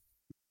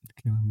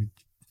 Okay, let me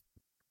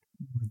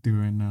do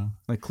right now.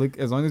 Like click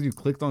as long as you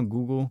clicked on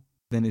Google,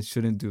 then it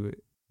shouldn't do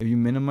it. If you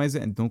minimize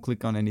it and don't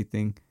click on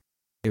anything,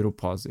 it'll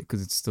pause it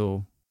because it's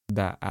still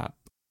that app.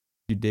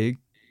 You dig?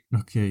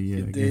 Okay, yeah,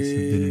 You I guess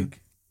it didn't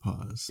dig?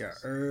 pause. Yeah,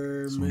 So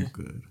I'm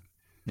good.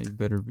 Yeah, you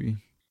better be.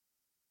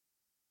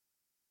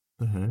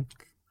 The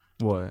heck?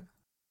 What?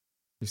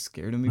 You're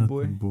scared of me, Nothing,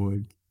 boy?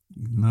 boy.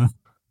 No.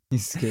 You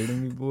scared of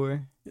me,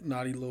 boy?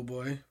 Naughty little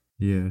boy.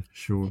 Yeah,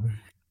 sure.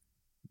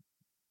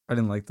 I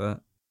didn't like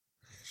that.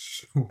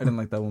 Sure. I didn't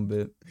like that one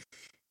bit.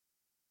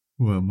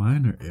 What,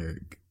 mine or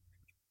Eric?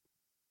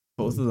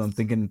 Both of them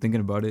thinking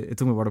about it. It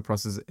took me a while to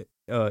process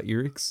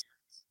Eric's.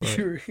 but-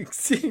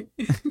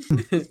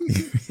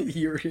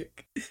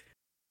 Uric.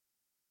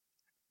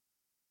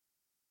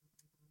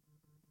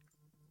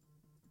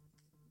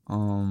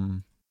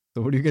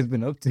 So what have you guys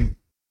been up to?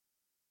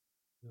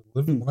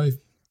 Living life.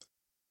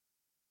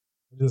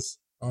 I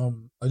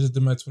just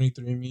did my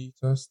 23andMe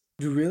test.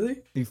 You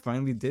really? You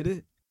finally did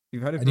it?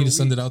 You've had it I for need a to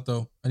send week. it out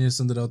though.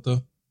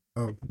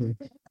 Oh.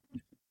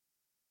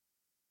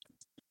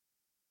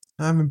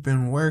 I haven't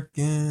been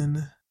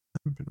working.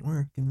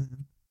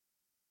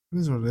 It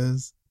is what it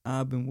is.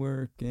 I've been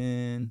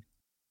working.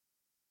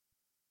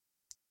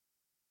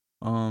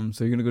 So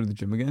you're gonna go to the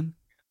gym again?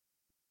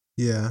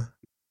 Yeah.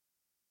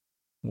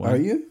 When? Are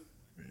you?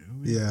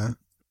 Yeah.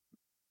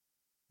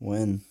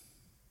 When?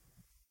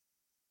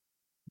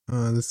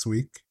 This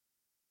week.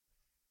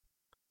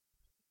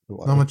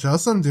 Why? Not much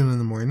else I'm doing in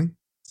the morning.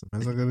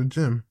 Sometimes I'll go to the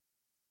gym.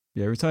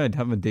 Yeah, every time I'd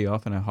have a day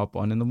off and I hop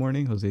on in the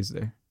morning, Jose's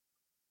there.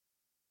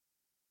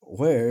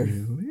 Where?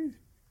 Really?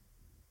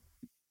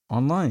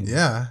 Online.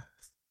 Yeah.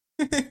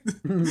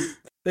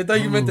 They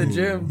thought you meant the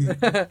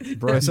gym.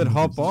 Bro, I said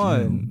hop Gym.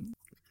 on.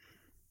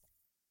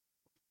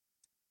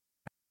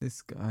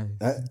 This guy.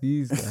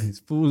 These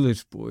guys.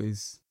 Foolish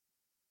boys.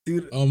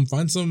 Dude,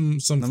 Find some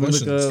Let me look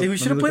questions. up- hey, we let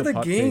should me have look played the up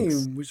hot game.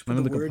 takes. We should Let play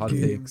me the look up word hot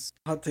game. takes.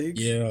 Hot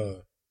takes? Yeah.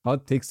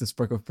 Hot takes to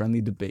spark a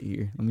friendly debate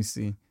here. Let me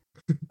see.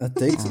 That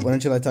takes. Why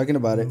don't you like talking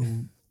about it?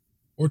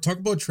 Or talk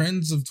about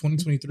trends of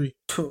 2023.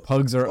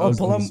 Pugs are Oh, ugly.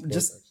 pull up.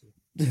 Just.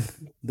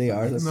 They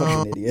are. They're No.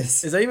 fucking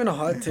idiots. Is that even a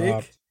hot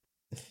take?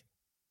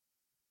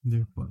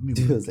 They're funny.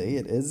 Dude, Jose,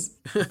 it is.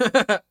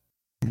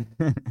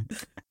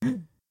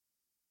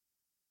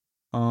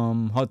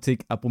 Hot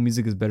take. Apple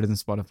Music is better than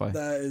Spotify.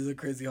 That is a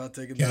crazy hot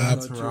take. and Yeah,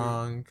 that's That's not true.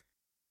 wrong.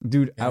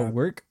 Dude, Yeah. at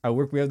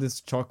work we have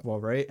this chalk wall,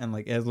 right? And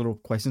like it has little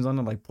questions on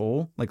it,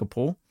 like a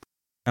poll.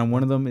 And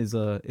one of them is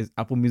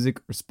Apple Music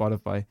or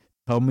Spotify.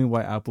 Tell me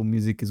why Apple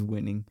Music is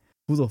winning.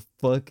 Who the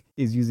fuck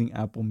is using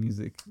Apple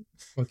Music?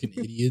 Fucking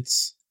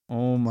idiots.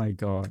 Oh my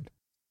god.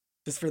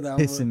 Just for that,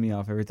 Pissing me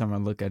off every time I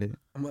look at it.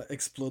 I'm gonna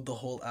explode the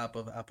whole app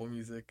of Apple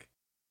Music.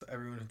 So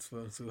everyone who's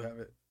supposed to have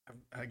it,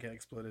 I get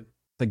exploded.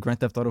 It's like Grand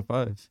Theft Auto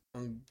 5.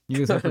 You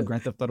guys have for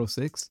Grand Theft Auto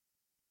 6?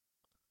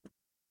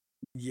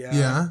 Yeah.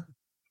 Yeah.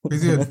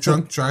 Crazy, a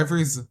drunk driver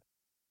is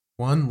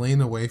 1 lane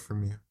away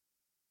from you.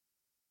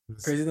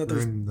 Just Crazy that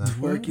there's ruined that.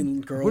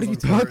 twerking girls. What are you on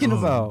cars. talking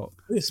about?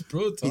 This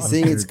bro He's talking.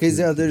 saying it's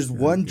crazy how there's Okay.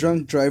 one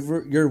drunk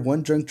driver. You're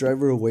one drunk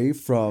driver away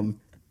from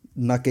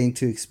not getting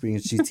to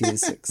experience GTA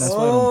 6. That's why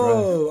I don't drive.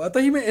 Oh, I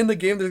thought you meant in the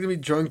game there's gonna be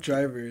drunk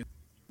drivers.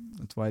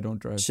 That's why I don't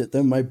drive. Shit,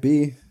 there might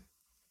be.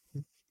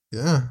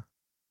 Yeah.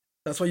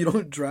 That's why you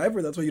don't drive,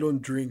 or that's why you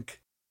don't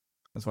drink.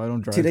 That's why I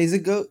don't drive. 2 days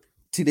ago,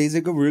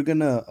 we were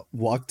gonna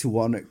walk to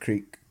Walnut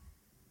Creek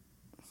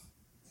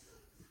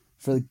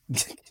for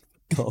the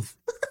golf.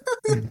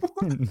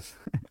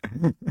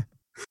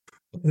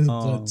 That's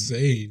Um,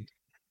 insane.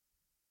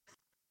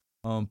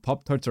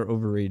 Pop Tarts are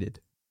overrated.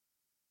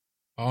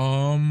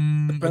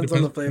 Depends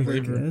on the flavor.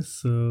 Guess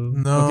so.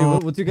 No.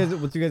 Okay,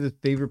 what's your guys'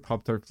 favorite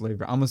Pop Tart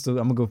flavor? I'm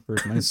gonna go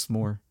first. Mine's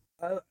s'more.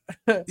 That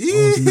was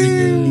pretty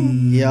good.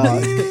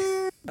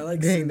 Yeah. I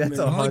like Dang, cinnamon. that's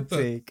a I like hot that.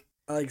 take.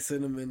 I like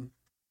cinnamon.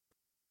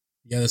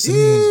 Yeah, the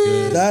cinnamon one's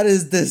good. That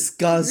is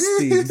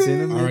disgusting.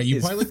 Cinnamon All right, you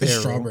is probably like the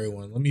feral. strawberry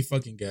one. Let me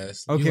fucking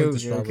guess. You Okay, like the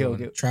strawberry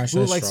one. Trash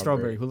Who ass likes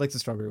strawberry? Who likes the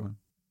strawberry one?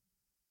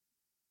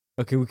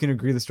 Okay, we can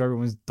agree the strawberry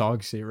one's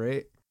dog shit,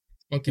 right?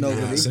 Fucking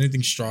Nobody. ass.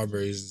 Anything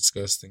strawberry is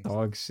disgusting.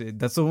 Dog shit.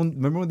 That's the one.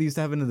 Remember when they used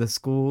to have it in the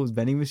school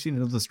vending machine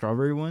and it was the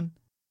strawberry one?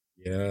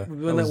 Yeah.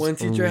 When That that was one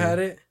teacher had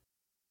it.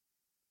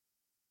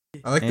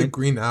 I like the And-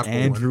 green apple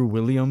Andrew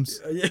Williams.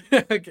 Yeah,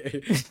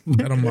 okay.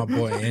 That on my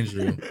boy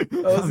Andrew. I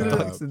was I'm gonna,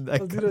 doxing I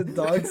that was gonna guy.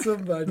 dog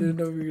some, but I didn't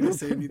know we were gonna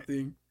say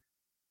anything.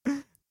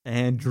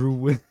 Andrew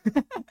Williams.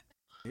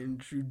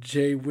 Andrew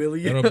J. Shut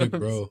Williams. up, big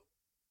bro.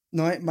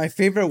 No, my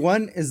favorite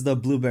one is the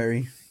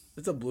blueberry.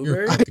 It's a You're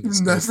blueberry. fucking I've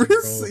disgusting,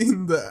 never bro.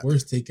 seen that.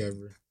 Worst take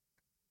ever.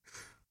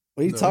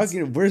 What are you No,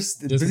 talking? Worse,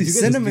 Just- Do you guys-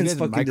 cinnamon's do you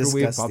guys fucking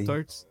microwave disgusting.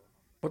 Pop-Tarts?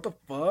 What the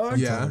fuck?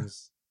 Yeah.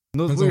 Sometimes.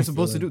 No, that's Depends what you're on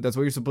supposed to feeling. do. That's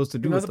what you're supposed to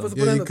do You're with not supposed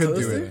them. to Yeah, put it you in the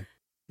could do toaster? it.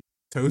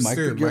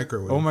 Toaster or Micro-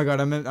 microwave? Oh my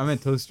god, I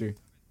meant toaster.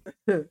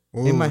 In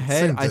Ooh, my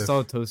head, same I diff. saw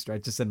a toaster. I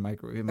just said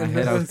microwave. In my And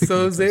head, I was then, so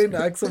picking Zane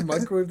toaster. Axel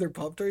microwave their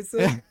Pop Tarts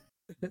then?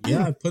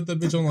 Yeah, I put that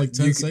bitch on like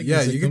 10 You- seconds.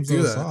 yeah, it you can comes do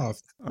out that.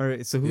 soft. All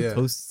right, so who Yeah.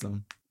 toasts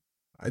them?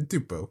 I do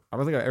both. I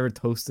don't think I ever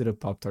toasted a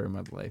Pop Tart in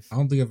my life. I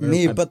don't think I've ever.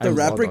 Me, I- but I the love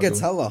rapper dog gets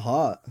them. hella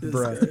hot. This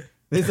Bruh. guy.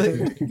 It's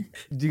like,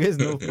 do you guys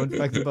know a fun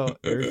fact about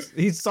Eric's?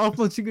 He's soft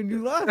punching a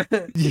new laugh.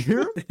 You hear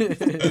him?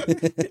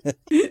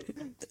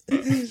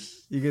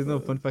 You guys know a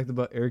fun fact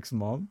about Eric's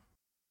mom?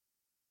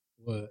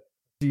 What?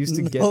 She used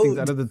to get No. things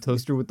out of the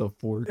toaster with a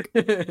fork.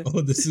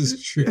 Oh, this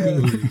is true.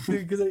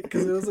 Because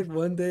it was like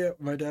one day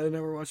my dad and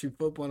I were watching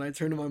football and I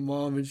turned to my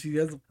mom and she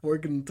has a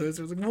fork in the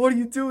toaster. I was like, "What are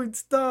you doing?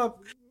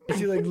 Stop!" And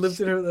she like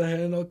lifted her the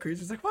hand all crazy.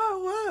 She's like,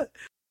 "What? What?"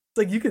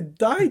 like you could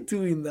die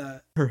doing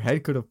that. Her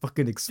head could have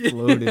fucking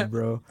exploded, Yeah.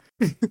 bro.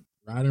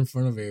 Right in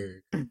front of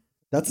Eric.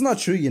 That's not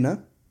true, you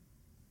know.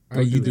 All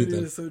right, you do Dude, it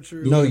that. is so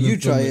true. Do No, it and you then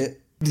film try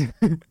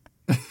it.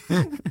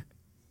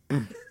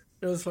 it.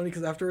 It was funny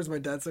because afterwards my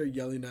dad started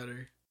yelling at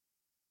her.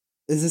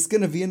 Is this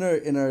gonna be in our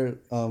you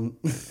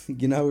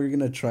know how we're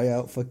gonna try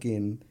out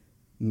fucking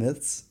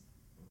myths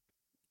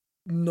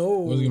No,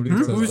 What's gonna be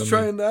who's test dummy?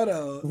 trying that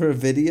out? for a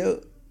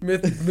video?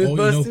 Myth, Oh,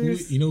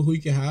 Mythbusters. you know who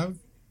you can have?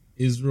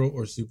 Israel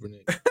or Super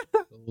Nick.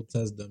 The little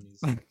test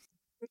dummies.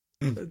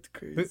 That's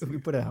crazy. We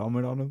put a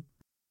helmet on him.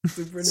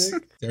 Super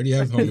Nick. They already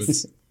have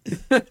helmets.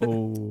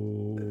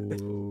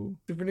 Oh,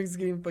 Super Nick's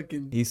getting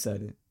fucking he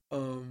said it.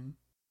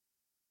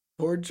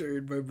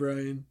 tortured by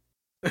Brian.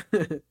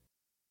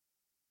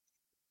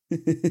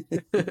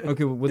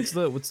 Okay, well, what's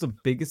the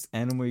biggest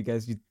animal you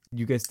guys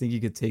think you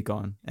could take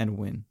on and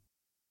win?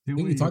 Did think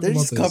we we- talked They're about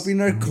just this.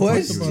 copying our We talked about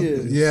question.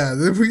 this. Yeah,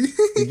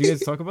 Did you guys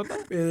talk about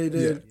that? Yeah, they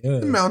did. Yeah.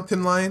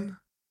 mountain lion.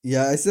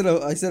 Yeah, I said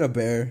a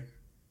bear.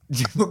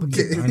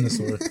 Okay.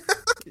 Dinosaur.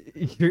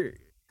 You're,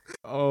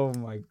 oh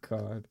my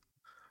god.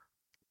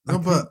 No,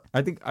 but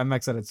I think I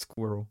max out at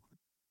squirrel.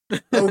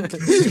 okay.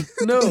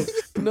 no,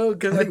 I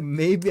because think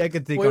maybe I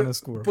could take on a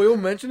squirrel. Boyle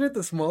mentioned it.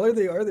 The smaller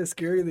they are, the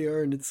scarier they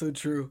are, and it's so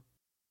true.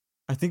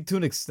 I think to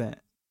an extent.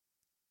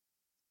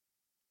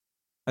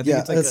 I think Yeah,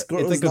 it's like a a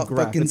squirrel's it's like a not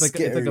graph. fucking It's like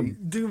scary.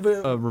 Dude,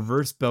 but a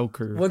reverse bell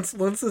curve. once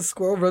the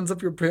squirrel runs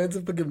up your pants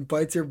and fucking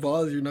bites your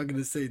balls, you're not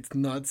gonna say it's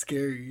not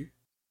scary.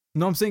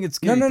 No, I'm saying it's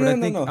No, scary, no, but no, I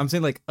no, think no. I'm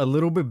saying like a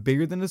little bit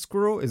bigger than a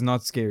squirrel is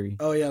not scary.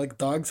 Oh yeah, like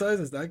dog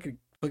sizes, that could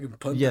fucking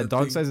punt. Yeah, that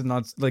dog thing. size is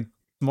not like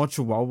small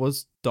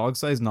chihuahuas. Dog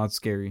size not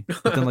scary.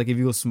 But then like if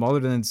you go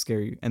smaller, then it's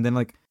scary. And then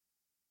like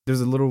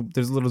there's a little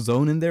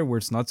zone in there where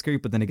it's not scary,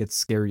 but then it gets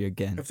scary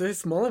again. If they're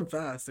small and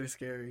fast, they're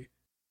scary.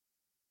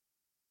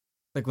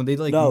 Like when they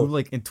like No. move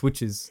like in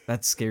twitches,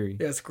 that's scary.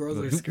 Yeah, squirrels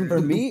are Like, scary.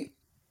 For me,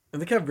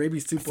 and they can have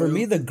rabies too. for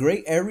me, Boyle. the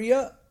gray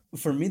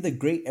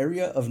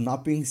area of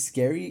not being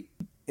scary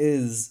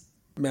is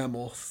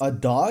mammals. a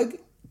dog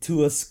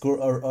to a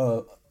squirrel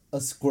or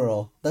a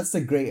squirrel. That's the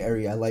gray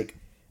area. Like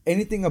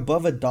anything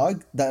above a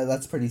dog,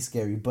 that's pretty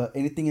scary. But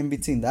anything in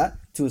between that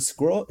to a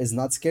squirrel is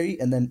not scary.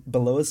 And then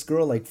below a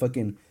squirrel, like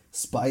fucking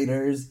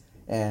spiders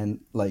and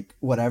like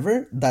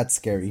whatever, that's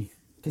scary.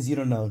 Cause you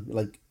don't know,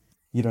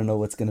 you don't know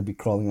what's gonna be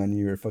crawling on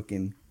you or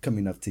fucking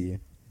coming up to you.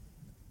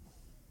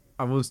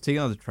 I was taking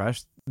out the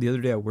trash the other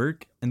day at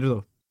work, and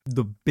there's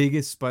the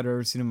biggest spider I've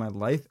ever seen in my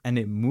life, and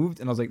it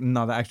moved, and I was like,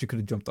 "No, that actually could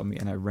have jumped on me,"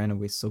 and I ran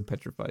away so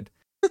petrified.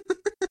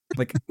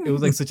 Like it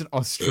was like such an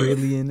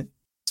Australian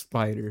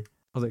spider.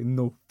 I was like,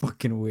 "No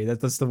fucking way!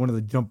 That's one of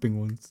the jumping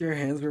ones." Your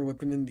hands were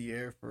whipping in the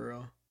air for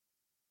real.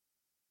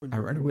 When I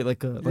you ran were- away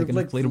like an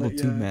inflatable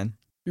tube man.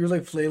 You were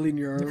like flailing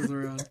your arms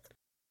around.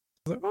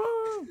 I was like,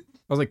 "Oh!"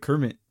 I was like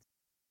Kermit.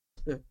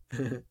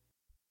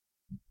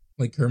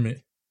 Like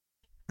Kermit.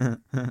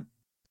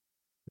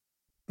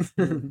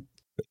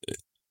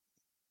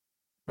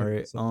 All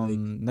right. So, like,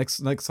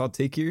 Next hot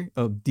take here.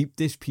 Deep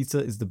dish pizza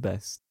is the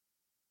best.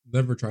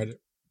 never tried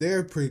it.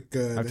 They're pretty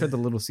good. I've tried the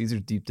Little Caesar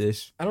deep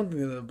dish. I don't think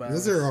they're the best.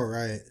 Those are all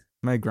right.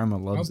 My grandma I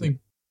don't loves it. think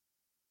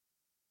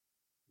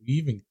we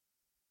even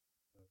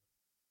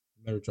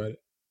never tried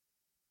it.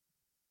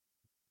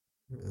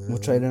 We'll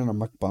try it on a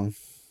mukbang.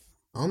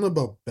 I don't know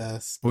about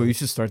best. Boy, you but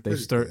should start there. You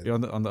should pretty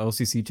start good. on the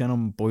LCC channel,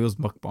 Boyle's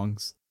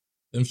mukbangs.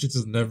 Them shits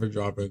is never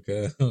dropping.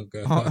 Okay. Oh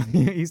god. Oh,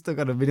 he still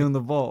got a video in the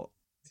vault.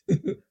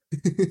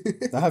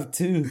 I have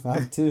two.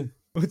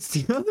 What's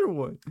the other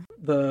one?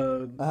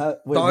 The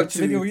Wait, Dog which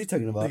video tooth. were you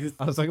talking about?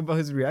 I was talking about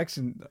his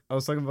reaction. I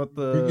was talking about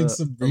Freaking the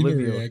Sabrina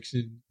Olivia.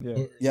 reaction. Yeah.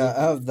 Or- Yeah,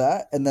 I have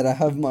that, and then I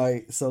have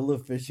my solo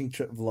fishing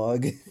trip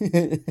vlog.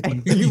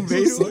 You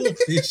made solo one?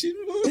 fishing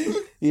mode?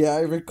 Yeah,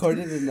 I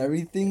recorded and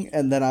everything,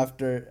 and then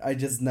after I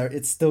just never.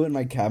 It's still in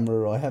my camera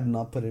roll. I have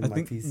not put it in I my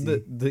think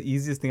PC. the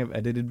easiest thing I've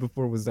edited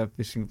before was that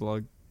fishing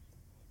vlog.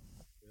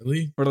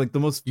 Really? Or like the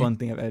most You- fun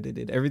thing I've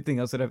edited. Everything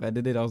else that I've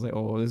edited, I was like,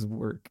 oh, this is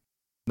work.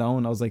 That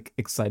one, I was like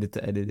excited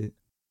to edit it.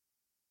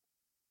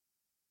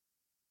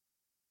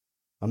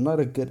 I'm not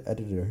a good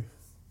editor.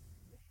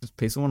 Just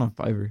pay someone on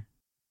Fiverr.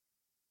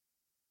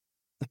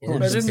 Or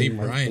Imagine just pay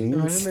my Brian. thing.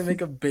 imagine they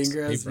make a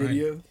banger ass Hey, Brian.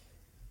 video.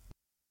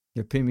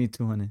 Yeah, pay me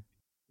 200.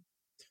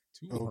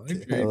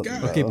 200. Okay.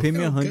 God. Okay, pay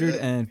me Oh, 100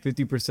 God. and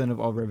 50% of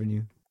all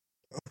revenue.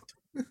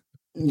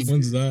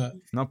 When's that?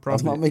 Not I'm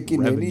profit. not making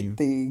revenue.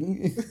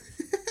 anything.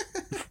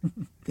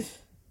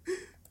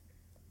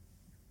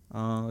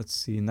 Let's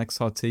see. Next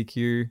hot take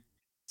here.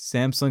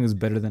 Samsung is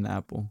better than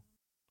Apple.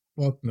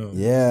 Fuck no.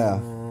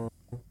 Yeah.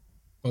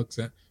 Fuck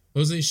Sam.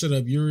 Jose, shut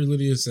up. You're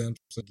literally a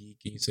Samsung geek.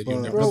 And you said you'd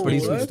Bro, never but he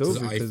switch over switched to over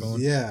the 'cause- iPhone.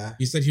 Yeah.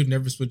 He said he'd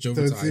never switch So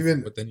over to it's even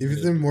iPhone, but then he did.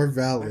 even more I'm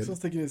valid. still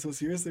taking it so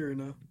seriously right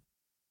now.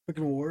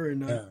 Fucking war right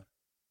now. Yeah.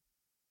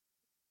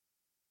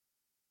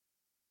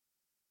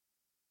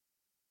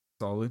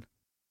 Solid.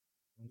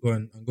 I'm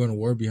going to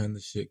war behind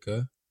this shit,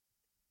 cuh.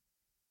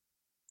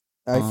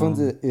 iPhones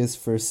Um, is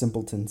for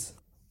simpletons.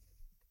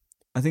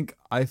 I think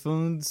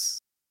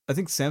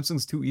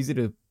Samsung's too easy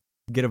to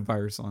get a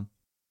virus on.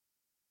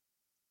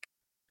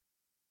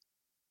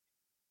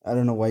 I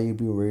don't know why you'd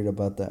be worried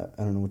about that.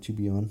 I don't know what you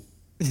be on.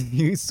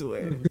 You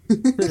swear.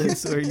 You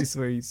swear. You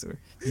swear. You swear.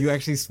 You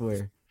actually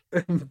swear.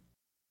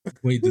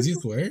 Wait, does he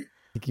swear?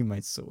 I think you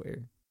might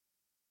swear.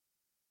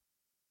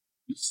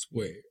 You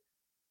swear.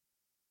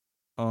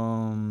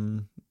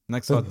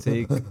 Next hot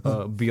take.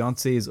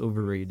 Beyonce is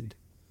overrated.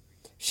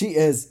 She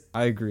is.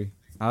 I agree.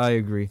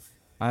 I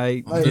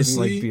I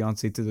dislike agree.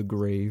 Beyonce to the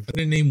grave. I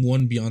couldn't name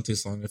one Beyonce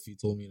song if you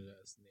told me to name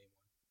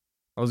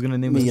I was gonna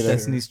name Me a either.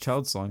 Destiny's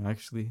Child song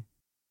actually.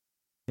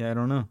 Yeah, I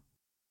don't know.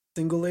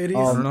 Single ladies.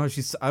 I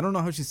don't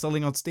know how she's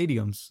selling out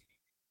stadiums.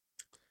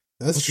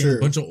 That's Fucking true.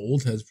 A bunch of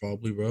old heads,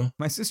 probably, bro.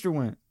 My sister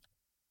went.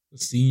 A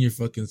senior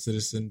fucking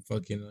citizen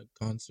fucking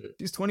concert.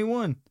 She's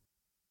 21.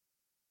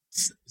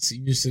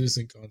 Senior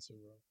citizen concert,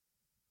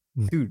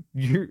 bro. Dude,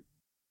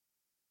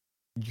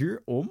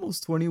 you're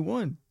almost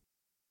 21.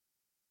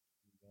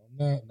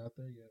 I'm not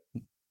there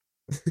yet.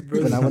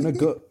 When I wanna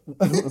go,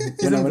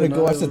 when I wanna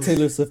go watch the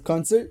Taylor Swift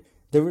concert,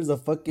 there was a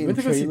fucking went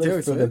to go see trailer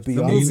Taylor for the Swift?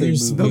 Beyonce Taylor movie.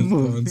 Swift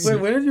movie. concert.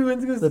 Wait, when did you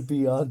went to go? The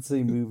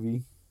Beyonce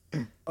movie.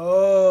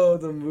 Oh,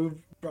 the move.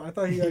 Bro, I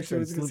thought he actually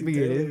went to go see slipping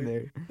it in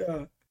Taylor. there.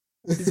 Yeah,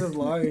 he's just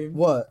lying.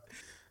 What?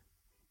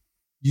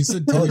 You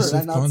said Oh, Taylor did I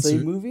Swift not say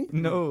concert. movie?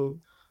 No.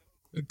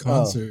 A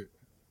concert.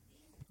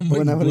 I'm like,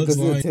 When I wanna go blood's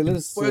see the lying. Taylor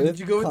Swift Wait, did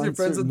you go with your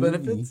friends concert with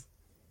movie. benefits?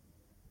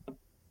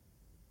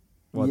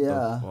 What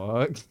Yeah.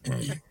 the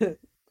fuck?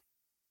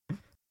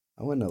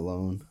 I went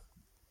alone.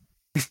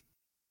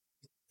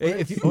 Hey,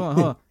 if you hold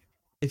on.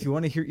 If you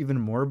want to hear even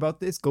more about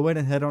this, go ahead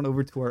and head on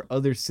over to our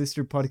other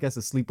sister podcast,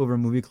 the Sleepover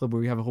Movie Club, where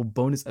we have a whole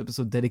bonus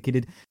episode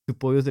dedicated to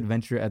Pollo's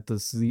adventure at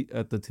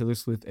the Taylor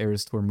Swift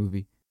Eras Tour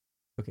movie.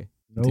 Okay.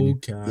 No Continue.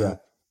 cap. Yeah,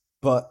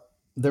 but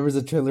there was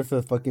a trailer for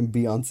the fucking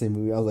Beyonce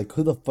movie. I was like,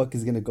 who the fuck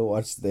is gonna go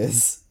watch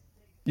this?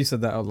 You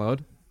said that out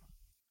loud.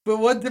 But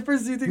what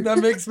difference do you think that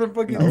makes from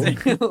fucking No.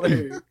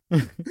 Taylor?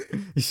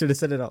 You should have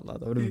said it out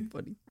loud. That would have been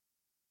funny.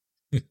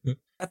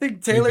 I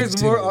think Taylor's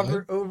it's more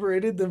Taylor,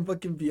 overrated than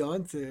fucking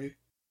Beyonce.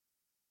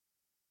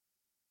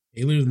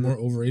 Taylor is more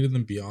overrated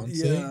than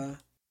Beyonce. Yeah.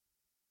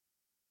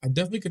 I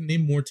definitely could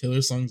name more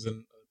Taylor songs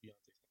than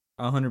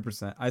Beyonce.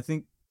 100%. I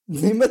think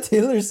Name a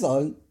Taylor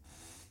song.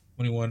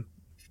 21.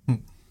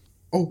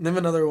 Name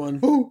another one.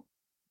 Oh,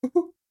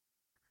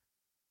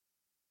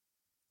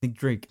 think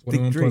Drake.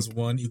 21 Think Drake. plus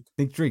 1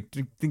 Think Drake.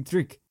 Think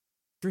Drake.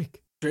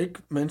 Drake. Drake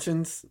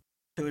mentions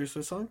Taylor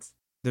Swift songs.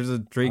 There's a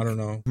Drake I don't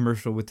know.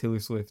 commercial with Taylor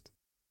Swift.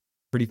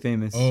 Pretty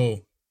famous. Oh,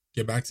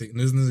 get back to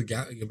isn't this a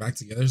get back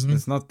together or something?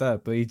 It's not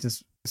that, but he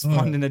just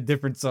spawned in a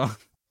different song.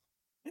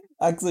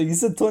 Axel, you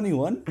said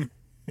 21?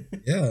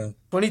 Yeah.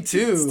 22.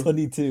 It's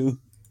 22.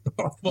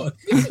 Oh, fuck.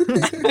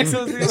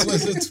 Axel's That's what I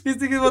said. he's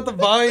thinking about the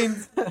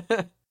vines.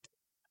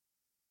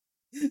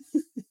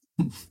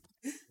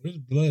 What is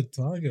blood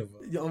talking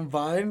about? On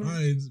Vine?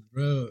 Vines,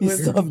 bro. You You're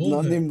still have old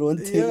not head. named one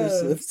Taylor Yeah.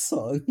 Swift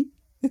song.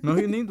 No,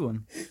 he named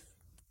one.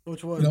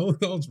 Which one? No,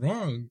 that was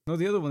wrong. No,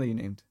 the other one that you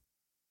named.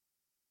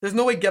 There's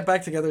no way Get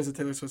Back Together is a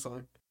Taylor Swift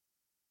song.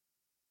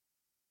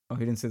 Oh,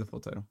 he didn't say the full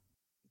title.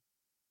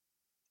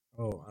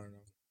 Oh, I don't know.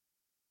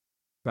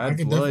 Bad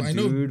can Blood, I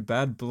know- dude.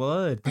 Bad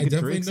Blood. I Think of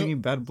definitely Drake know-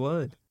 singing Bad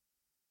Blood.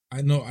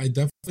 I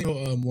definitely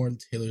know more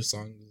Taylor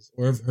songs,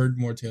 or I've heard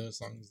more Taylor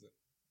songs than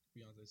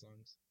Beyonce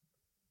songs.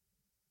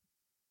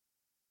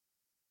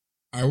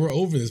 Alright, we're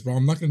over this, bro.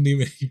 I'm not gonna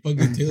name any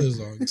fucking Taylor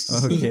songs.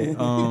 Okay.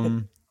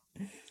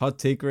 Hot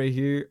take right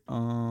here.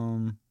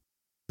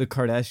 The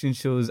Kardashian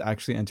show is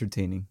actually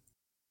entertaining.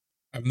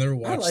 I've never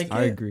watched. like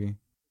I it. agree.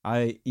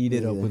 I eat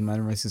it up Yeah. when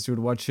my sister would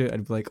watch it.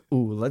 I'd be like,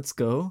 "Ooh, let's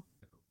go.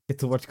 Get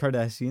to watch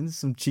Kardashians,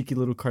 some cheeky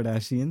little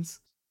Kardashians."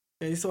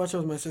 Yeah, I used to watch it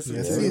with my sister.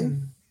 yeah, too. see,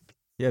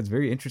 Yeah, it's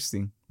very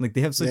interesting. Like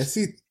they have such yeah,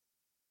 see,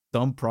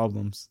 dumb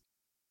problems.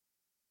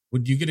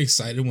 Would you get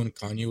excited when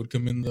Kanye would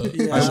come in the?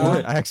 Yeah. I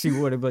would. I actually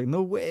would. I'd be like,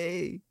 "No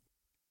way,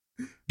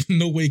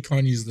 No way,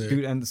 Kanye's there.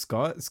 dude!" And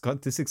Scott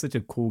Disick's such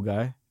a cool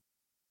guy.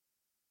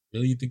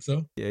 Really, you think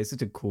so? Yeah, he's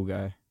such a cool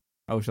guy.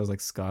 I wish I was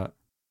like Scott.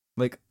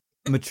 Like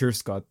mature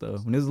Scott though.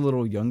 When he was a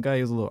little young guy,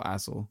 he was a little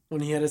asshole.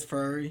 When he had his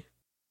Ferrari.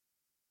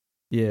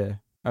 Yeah.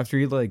 After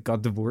he like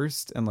got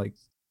divorced and like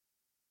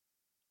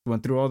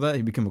went through all that,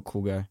 he became a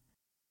cool guy.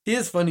 He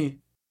is funny.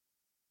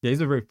 Yeah,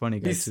 he's a very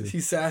funny guy too.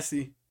 He's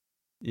sassy.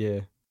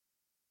 Yeah.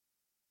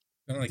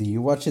 Kind of Do like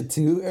you watch it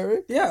too,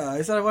 Eric? Yeah,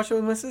 I said I watched it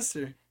with my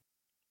sister.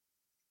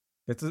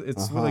 It's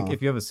like Uh-huh.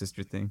 if you have a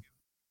sister thing.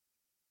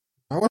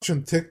 I watch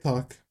on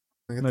TikTok.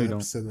 I got No, you the don't.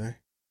 episode there.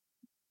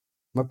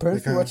 My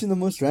parents Like, were watching the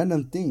most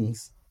random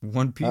things.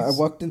 One Piece. I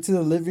walked into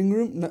the living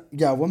room. No,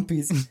 yeah, One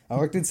Piece. I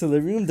walked into the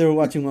living room. They were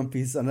watching One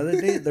Piece. Another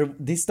day,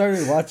 they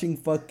started watching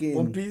fucking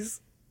One Piece.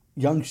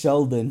 Young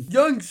Sheldon.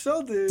 Young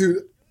Sheldon.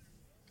 Dude,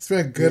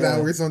 spent good Yeah.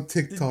 hours on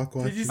TikTok Did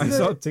you watching. see I that?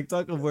 saw a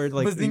TikTok of where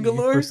like Bazinga you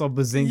Lord? first saw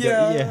Bazinga.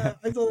 Yeah.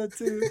 I saw that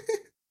too.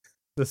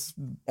 This-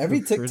 Every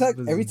the first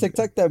every Bazinga.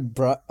 TikTok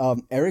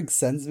that Eric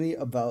sends me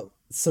about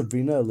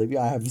Sabrina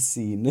Olivia, I have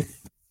seen.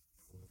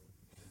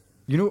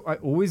 You know, I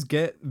always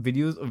get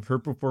videos of her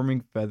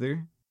performing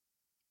Feather.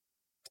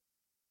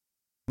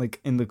 Like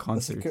in the That's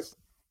like, her, concerts.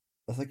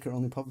 that's like her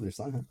only popular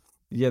song. Huh?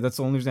 Yeah, that's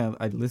the only reason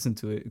I listened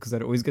to it, because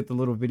I'd always get the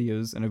little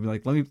videos and I'd be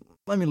like,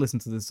 let me listen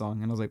to this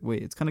song, and I was like,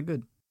 wait, it's kind of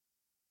good.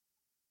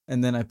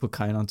 And then I put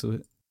Kine onto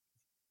it.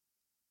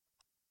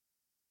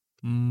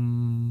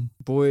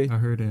 Boy, I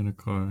heard it in a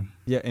car.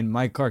 yeah, in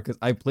my car, because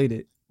I played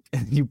it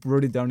and you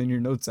wrote it down in your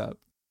notes app.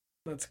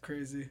 That's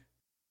crazy.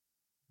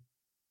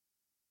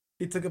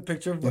 He took a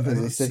picture of. Because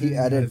they said he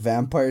added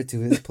Vampire to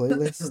his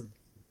playlist.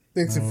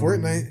 Thanks to Oh.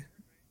 Fortnite.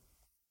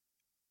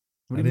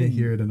 What I do you didn't mean?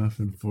 hear it enough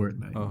in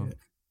Fortnite Oh. yet.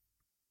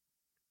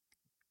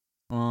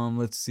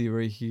 Let's see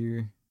right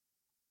here.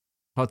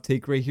 Hot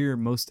take right here.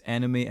 Most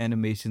anime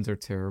animations are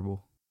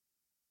terrible.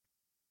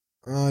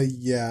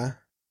 Yeah.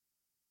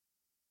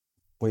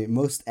 Wait,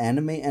 most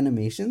anime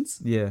animations?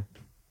 Yeah.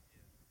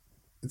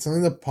 It's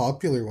only the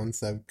popular ones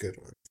that have good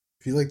ones.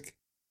 If you like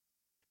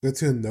go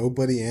to a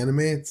nobody anime,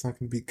 it's not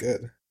gonna be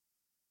good.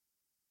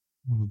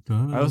 Oh,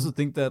 God. I also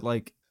think that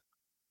like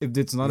if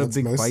it's not a That's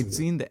big most fight of it.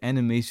 scene, the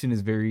animation is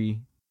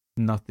very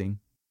nothing.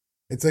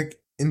 It's like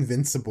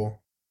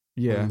Invincible.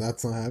 Yeah.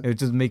 That's not It happening. would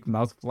just make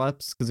mouth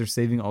flaps because they're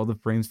saving all the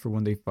frames for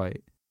when they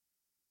fight.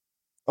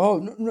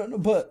 Oh no,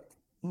 but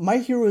My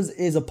Hero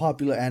is a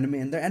popular anime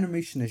and their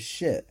animation is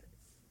shit.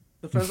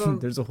 Depends on.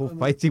 There's a whole on-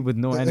 fight scene with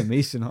no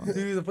animation on.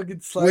 Dude, the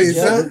fucking slide. Wait, is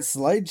Yeah, that- that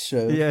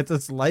slideshow. Yeah, it's a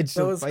That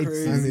slideshow was fight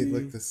crazy. I scene. need to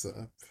look this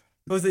up.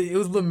 It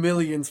was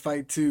Lemillion's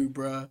fight too,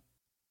 bruh.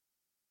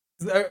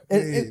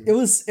 It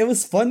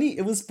was funny.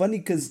 It was funny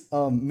because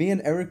me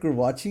and Eric were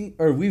watching,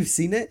 or we've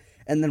seen it,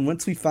 and then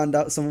once we found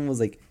out someone was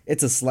like,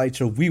 "It's a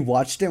slideshow," we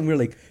watched it and we were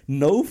like,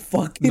 "No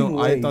fucking No,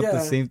 way!" I thought the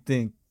Yeah. same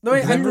thing. No,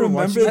 wait, I remember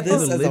watching it in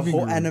this the as a living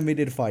whole room.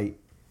 animated fight.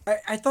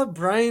 I thought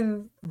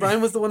Brian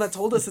was the one that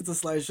told us it's a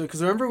slideshow,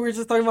 because remember we were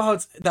just talking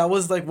about how that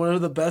was like one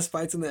of the best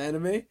fights in the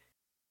anime.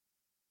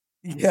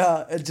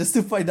 Yeah, and just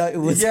to find out it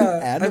was Yeah,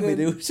 animated.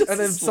 It was just and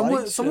then a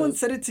someone slideshow.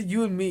 said it to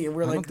you and me, and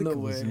we're I don't like, think no it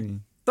was way. me.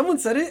 Someone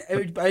said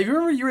it. I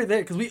remember you were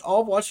there because we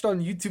all watched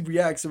on YouTube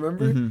Reacts.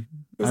 Remember? Mhm.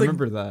 was I like,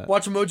 remember that.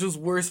 Watch Mojo's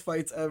worst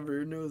fights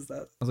ever, and it was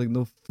that. I was like,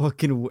 no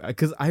fucking way.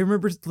 Because I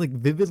remember like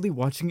vividly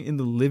watching it in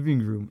the living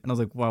room. And I was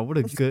like, wow, what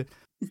a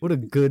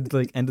good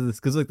like end of this.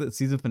 Because like the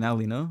season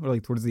finale, no? Or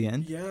like towards the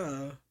end.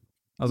 Yeah.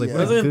 I was like, Yeah.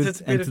 what It was a an good end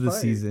anticipated to the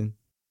fight. season.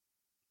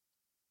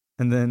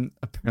 And then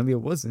apparently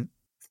it wasn't.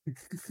 I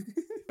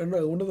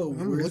remember one of the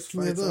I'm worst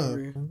looking it fights up.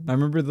 ever. I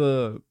remember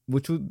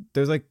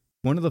there's like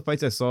one of the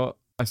fights I saw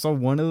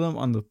one of them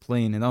on the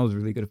plane, and that was a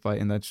really good fight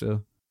in that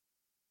show.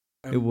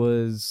 It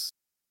was,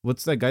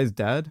 what's that guy's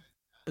dad?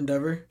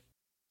 Endeavor.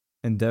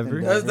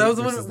 Endeavor? That was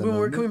the one versus the when we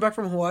were Nami. coming back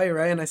from Hawaii,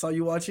 right? And I saw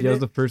you watching Yeah, it it.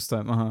 was the first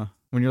time,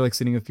 when you're like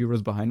sitting a few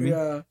rows behind me.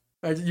 Yeah.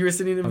 You were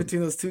sitting in Oh.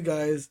 between those two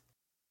guys.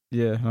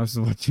 Yeah, I was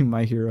just watching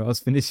My Hero. I was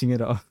finishing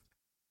it off.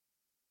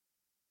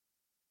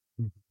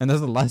 And that's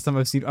the last time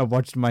I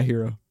watched My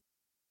Hero.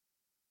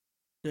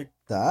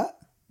 That?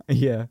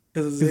 Yeah.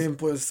 Because Zane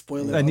was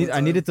spoiling. I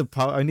need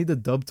the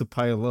dub to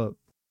pile up.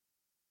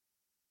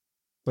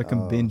 So I can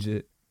Oh. binge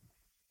it.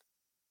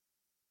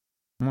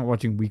 I'm not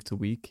watching week to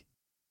week.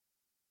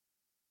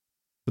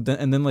 But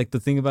then like the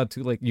thing about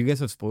too, like you guys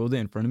have spoiled it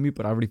in front of me,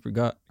 but I already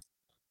forgot.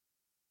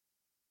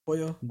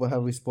 Boyo. What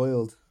have we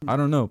spoiled? I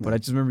don't know, but I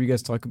just remember you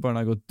guys talking about it and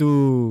I go,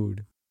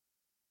 dude.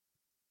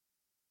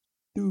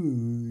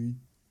 Dude.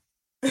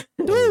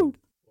 Dude.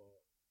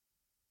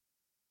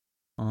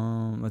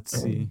 Let's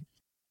see.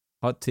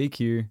 Hot take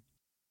here.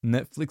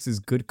 Netflix's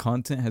good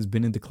content has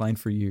been in decline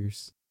for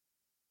years.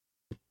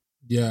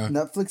 Yeah.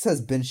 Netflix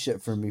has been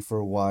shit for me for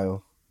a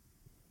while.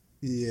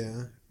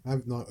 Yeah,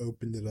 I've not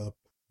opened it up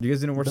You guys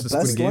didn't watch The the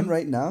best Squid Game? one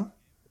right now?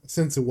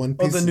 since the One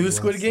Oh, Piece. the is new last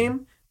Squid one.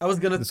 Game? I was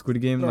gonna. The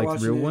Squid Game, Start like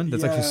watching real it, one?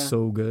 That's actually yeah.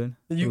 so good.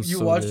 It You was you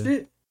so watched good.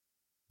 it?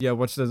 Yeah, I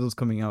watched it as it was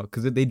coming out.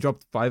 Because they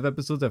dropped 5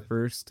 episodes at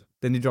first.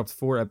 Then they dropped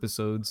 4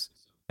 episodes.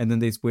 And then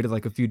they waited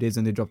like a few days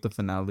and they dropped the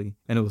finale.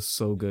 And it was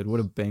so good. What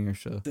a banger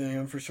show. Dang,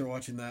 I'm for sure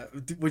watching that.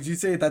 Would you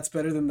say that's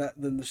better than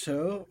the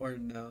show or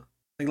no?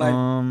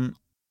 Like,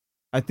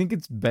 I think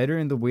it's better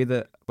in the way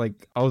that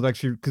like I was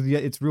actually because yeah,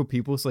 it's real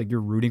people, so like you're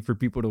rooting for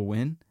people to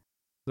win,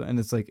 and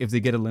it's like if they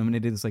get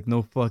eliminated, it's like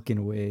no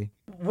fucking way.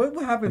 what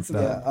happens to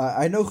like Yeah, that?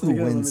 I know who They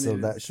get wins, so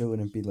eliminated. that show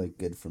wouldn't be like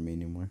good for me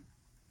anymore.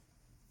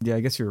 Yeah,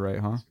 I guess you're right,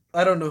 huh?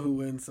 I don't know who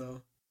wins,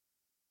 so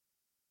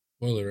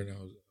Spoiler right now.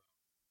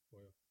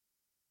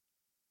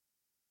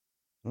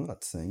 I'm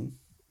not saying.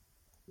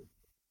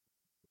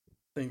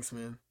 thanks,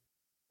 man.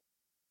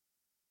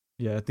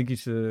 Yeah, I think you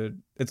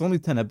should. It's only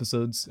 10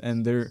 episodes,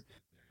 and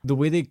the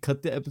way they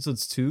cut the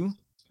episodes too,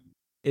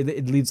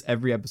 it leaves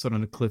every episode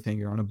on a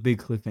cliffhanger, on a big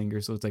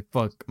cliffhanger. So it's like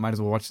fuck, might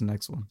as well watch the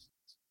next one.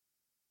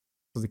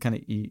 So they kind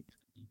of eat.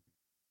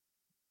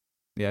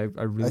 Yeah,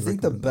 I really. I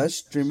think the recommend that.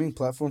 best streaming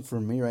platform for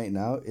me right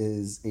now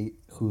is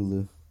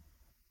Hulu.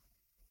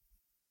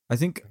 I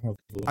think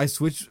I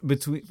switch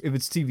between if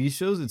it's TV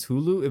shows, it's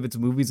Hulu. If it's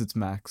movies, it's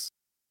Max.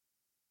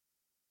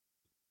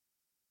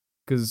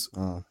 Because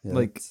Oh, yeah,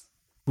 Like, that's-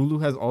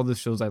 Hulu has all the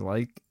shows I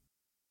like,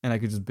 and I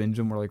could just binge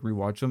them or like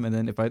rewatch them. And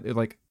then if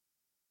like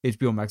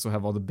HBO Max will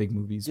have all the big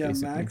movies. Yeah,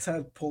 basically. Max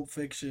had Pulp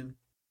Fiction.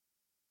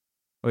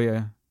 Oh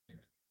yeah,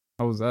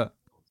 how was that?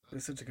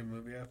 It's such a good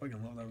movie. I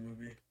fucking love that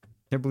movie.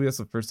 Can't believe that's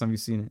the first time you've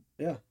seen it.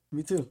 Yeah,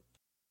 me too.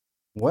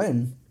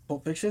 When?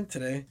 Pulp Fiction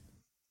today.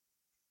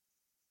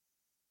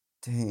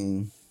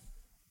 Dang.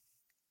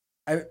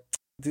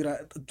 Dude,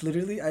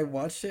 I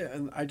watched it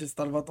and I just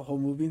thought about the whole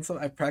movie and stuff.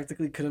 I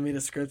practically could have made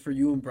a script for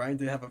you and Brian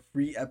to have a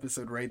free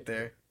episode right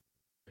there.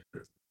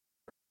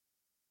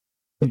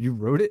 You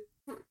wrote it?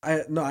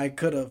 I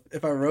could have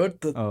if I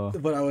wrote Oh.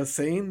 what I was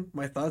saying,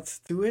 my thoughts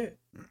to it.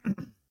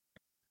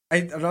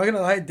 I'm not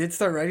gonna lie, I did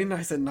start writing.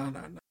 I said no. I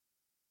No,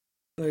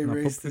 Pulp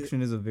erased it.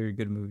 Fiction is a very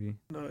good movie.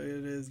 No, it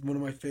is one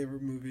of my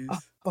favorite movies. Ah,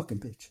 fucking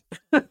bitch.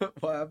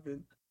 What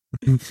happened?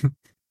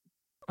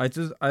 I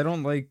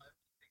don't like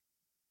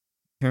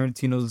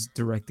Tarantino's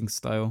directing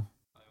style.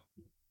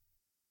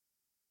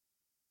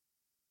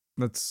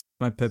 That's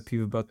my pet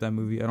peeve about that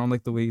movie. I don't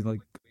like the way he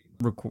like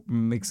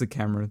makes the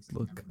camera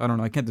look. I don't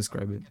know. I can't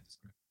describe it.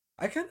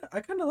 I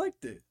kind of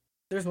liked it.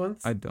 There's one.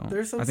 I don't.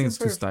 There's some I think it's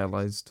too sort of-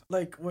 stylized.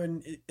 like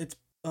when it's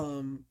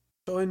showing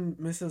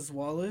Mrs.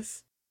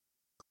 Wallace,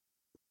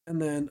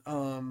 and then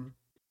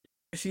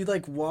she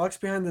like walks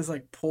behind this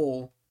like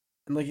pole,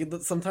 and like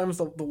sometimes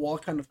the wall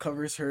kind of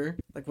covers her,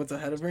 like what's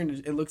ahead of her, and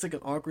it looks like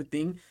an awkward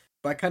thing.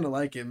 But I kind of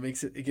like it.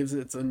 It gives it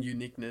its own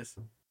uniqueness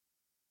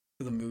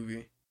to the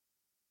movie.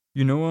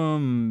 You know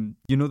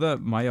that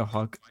Maya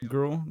Hawke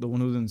girl, the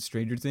one who's in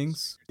Stranger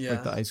Things, Yeah.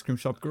 like the ice cream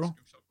shop girl.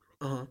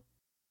 Uh-huh.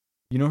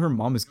 You know her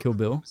mom is Kill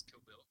Bill,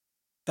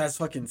 That's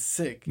fucking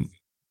sick.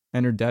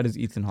 and her dad is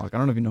Ethan Hawke. I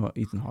don't know if you know what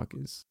Ethan Hawke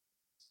is.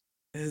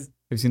 His Have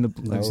you seen the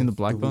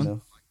Black do we Bone?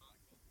 know?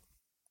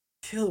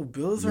 Kill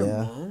Bill's her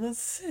Yeah. mom.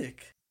 That's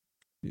sick.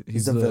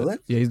 He's the villain?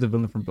 Yeah, he's the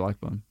villain from Black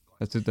Bone.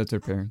 That's it. That's her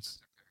parents.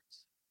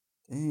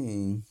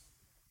 Dang.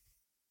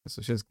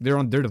 So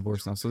they're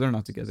divorced now, so they're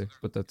not together.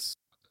 But that's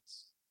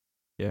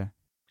yeah,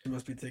 She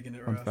must be taking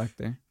it fun rough. fact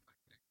there.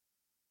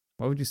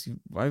 Why would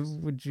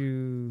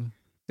you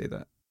say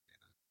that?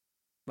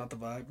 Not the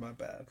vibe. My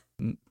bad.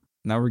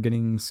 Now we're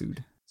getting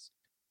sued.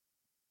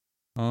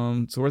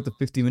 So we're at the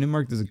 50-minute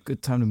mark. There's a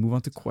good time to move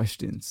on to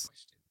questions.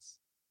 Is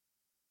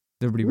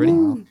everybody ready?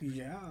 Woo.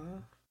 Yeah.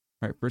 All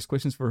right, first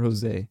question's for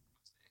Jose.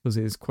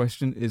 Jose's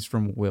question is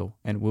from Will,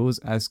 and Will is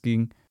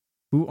asking,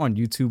 who on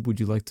YouTube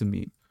would you like to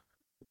meet?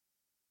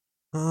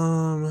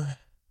 I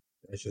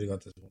should have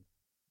got this one.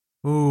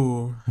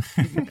 Ooh.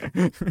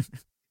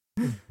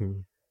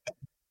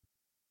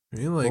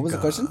 Maybe like, What was the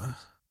question?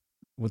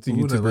 What's a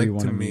who would I YouTuber like you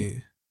want to to meet?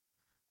 meet?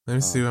 Let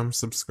me see who I'm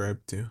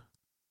subscribed to.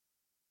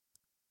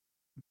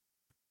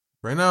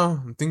 Right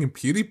now, I'm thinking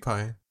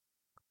PewDiePie,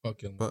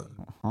 Fucking. but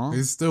Huh?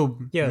 he's still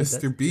Yeah, that's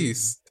Mr.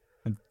 Beast.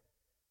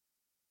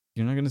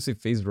 You're not gonna say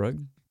FaZe Rug?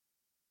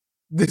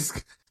 This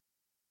You're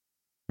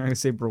not gonna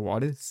say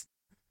Brawadis?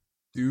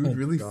 dude Oh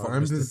really God,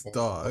 farmed Mr. his Farm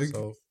dog.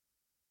 himself.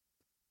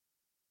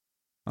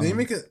 They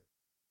made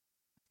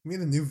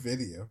a new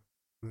video.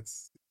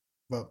 It's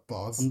about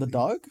boss. On the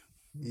dog?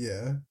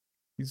 Yeah.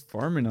 He's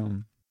farming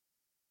them.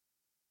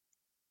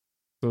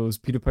 So is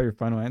PewDiePie your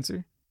final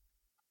answer,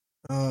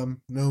 No,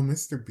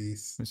 Mr.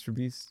 Beast. Mr.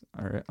 Beast?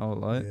 All right, I'll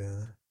allow it.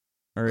 Yeah.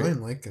 All I right.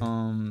 didn't like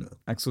it.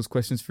 Axel's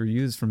questions for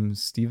you is from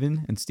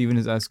Steven, and Steven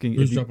is asking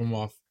Bruce, drop him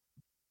off.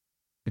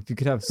 if you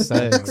could have Oh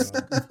my sex,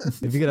 God.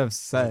 if you could have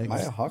sex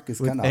Maya Hawk is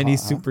with kind of any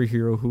hot, huh?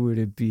 superhero, who would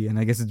it be? And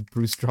I guess it's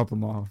Bruce. Drop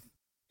him off.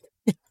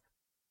 You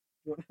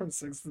want to have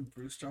sex with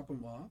Bruce? Drop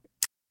him off.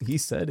 He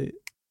said it.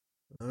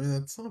 I mean,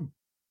 that's not an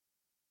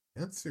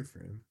answer for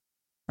him.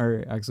 All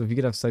right, Axel. If you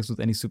could have sex with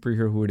any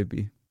superhero, who would it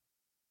be?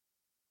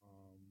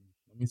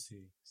 Let me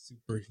see.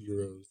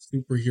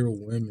 Superhero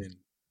women.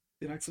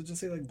 Did Axel just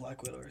say like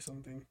Black Widow or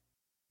something?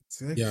 It's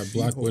like Yeah,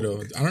 Black She-Hulk.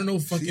 Widow. I don't know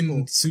fucking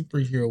She-Hulk.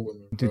 superhero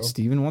women, bro. Dude,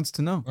 Steven wants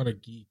to know. Not a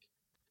geek.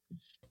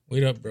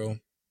 Wait up, bro.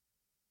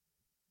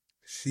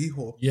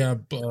 She-Hulk. Yeah,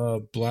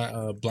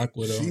 Black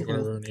Widow, She-Hulk.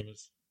 whatever her name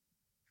is.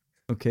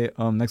 Okay.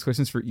 Next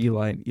question is for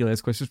Eli.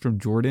 Eli's question is from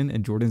Jordan,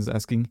 and Jordan's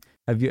asking,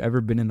 "Have you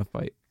ever been in a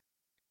fight?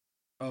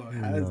 Oh,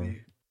 has No. he?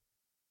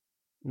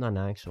 Not an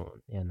actual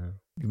one. Yeah, no.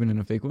 You've been in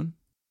a fake one?"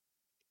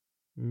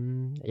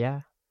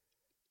 Yeah.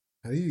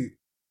 How do you?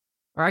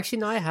 Or actually,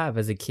 no, I have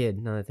as a kid.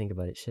 Now that I think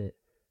about it, shit.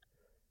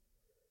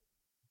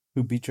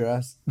 Who beat your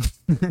ass?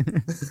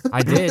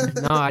 I did.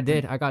 No, I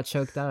did. I got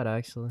choked out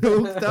actually.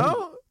 Choked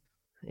out?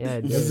 Yeah,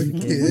 I did. As a as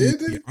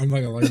kid? Yeah, I'm not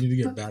gonna lie, you need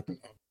to get back.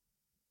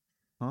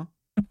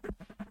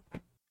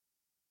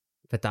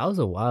 But that was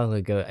a while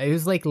ago. It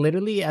was like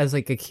literally as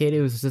like a kid,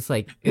 it was just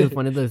like it was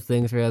one of those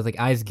things where I was like,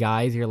 as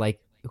guys, you're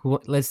like,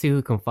 let's see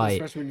who can His fight.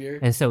 freshman year.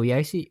 And so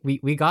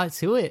we got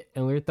to it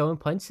and we were throwing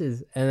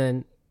punches and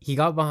then he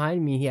got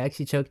behind me, he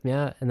actually choked me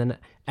out, and then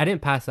I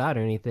didn't pass out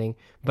or anything,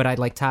 but I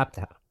like tapped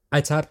out.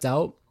 I tapped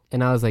out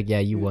and I was like, yeah,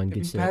 you won,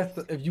 good shit.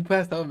 If you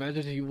passed out,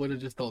 imagine you would have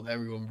just told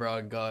everyone,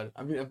 bro. God,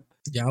 I mean,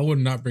 Yeah, I would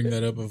not bring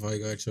that up if I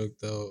got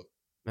choked out.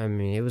 I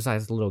mean, it was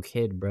as a little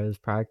kid, bro. It was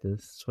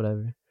practice, it's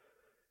whatever.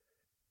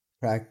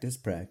 Practice.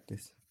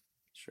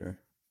 Sure.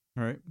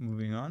 All right,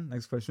 moving on.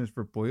 Next question is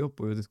for Boyo.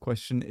 Boyo, this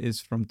question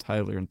is from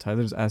Tyler, and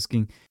Tyler's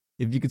asking,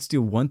 if you could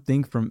steal one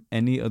thing from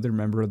any other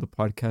member of the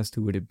podcast,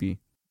 who would it be?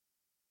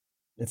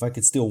 If I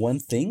could steal one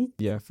thing,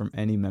 Yeah, from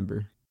any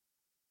member.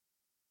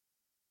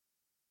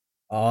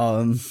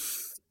 Um,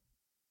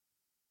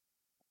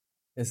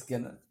 it's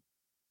gonna.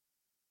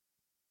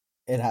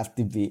 It'd have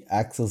to be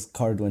Axel's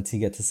card once he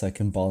gets a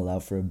second ball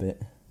out for a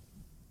bit.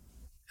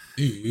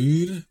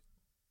 Dude.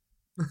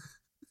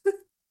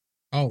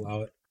 I'll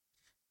allow it.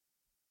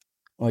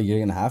 Oh, you're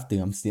gonna have to.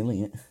 I'm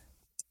stealing it.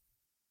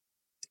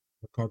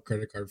 I'll call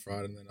credit card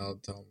fraud and then I'll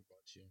tell him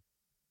about you.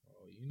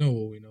 Oh, you know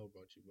what we know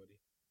about you,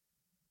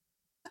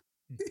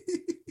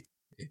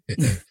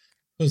 buddy.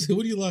 Jose,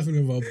 what are you laughing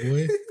about,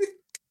 boy?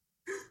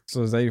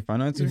 So is that your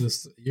final answer?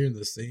 You're in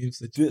the same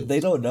situation. Dude, they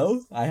don't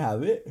know. I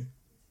have it.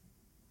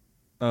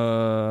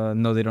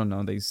 No, they don't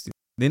know.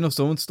 They know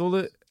someone stole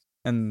it,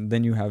 and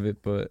then you have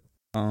it. But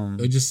They'll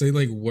just say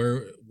like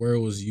where it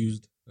was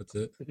used. That's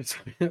it.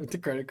 The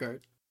credit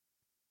card.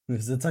 We're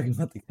still talking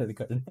about the credit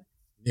card.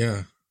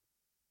 Yeah.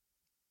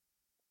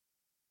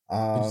 They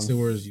just say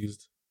where it's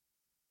used.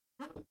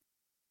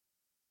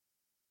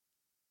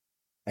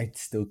 I'd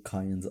steal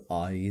Kyan's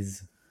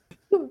eyes.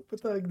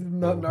 But like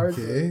not Naruto.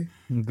 Okay.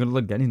 good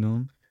luck getting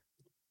them.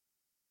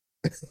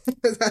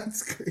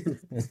 That's crazy.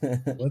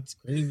 What's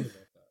crazy about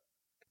that?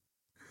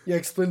 Yeah,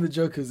 explain the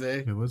joke,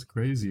 Jose. Yeah, what's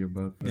crazy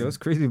about that? Yeah, what's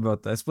crazy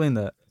about that? Explain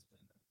that.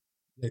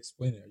 Yeah,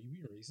 explain it. Are you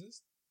being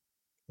racist?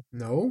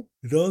 No.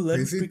 Don't let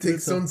him Basically, speak take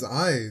this up. someone's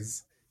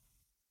eyes.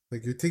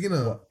 Like you're taking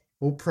a What?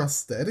 whole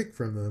prosthetic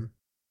from them.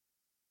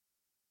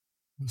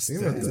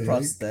 Think about It's that.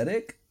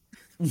 prosthetic?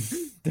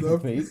 They're No.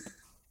 fake?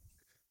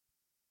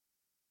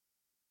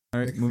 All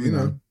right, Like, moving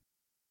on.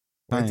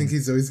 I think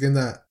he's always getting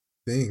that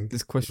thing.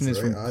 This question It's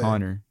is the from right eye.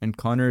 Connor, and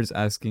Connor is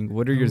asking,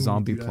 "What are your Oh,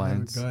 zombie dude,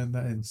 plans?" I haven't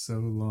gotten that in so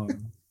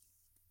long.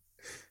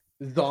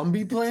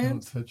 Zombie Don't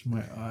plans? touch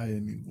my eye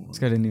anymore. This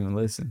guy didn't even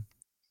listen.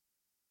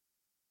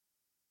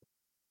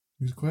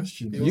 Whose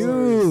question?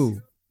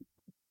 Yours.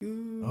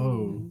 You.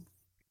 Oh.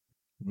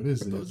 What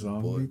is it? Those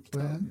Zombie boys.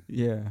 plan?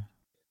 Yeah.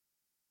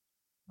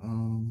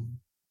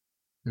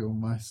 Kill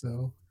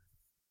myself.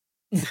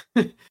 I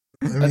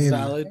That's mean,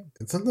 valid.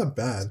 it's not that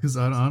bad. Because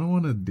I don't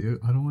want to do.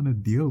 I don't want to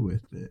deal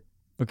with it.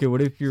 Okay.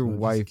 What if your So I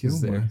just wife is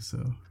kill there?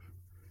 myself.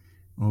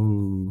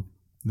 Oh,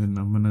 then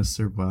I'm gonna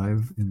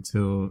survive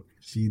until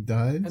she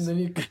dies, And then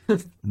you and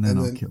then and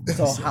I'll then- kill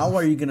So myself. how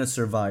are you gonna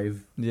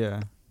survive?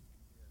 Yeah.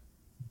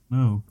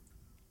 No.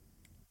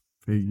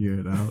 Figure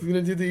it out. you're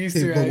gonna do the Okay,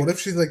 Easter but egg. what if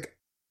she's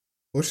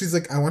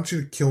like, I want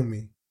you to kill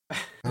me. I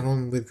don't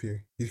want to live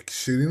here. You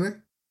shooting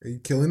her? Are you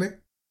killing her?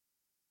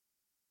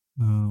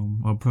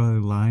 I'll probably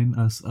line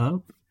us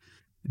up,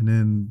 and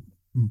then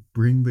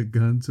bring the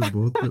gun to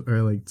both,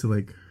 or like to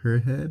like her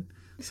head,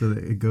 so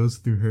that it goes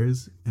through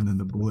hers, and then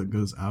the bullet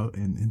goes out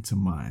and into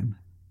mine.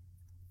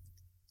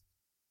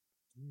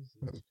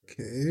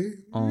 Okay.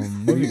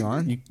 Moving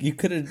on. You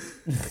could have.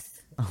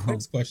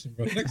 Next question,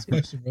 bro. Next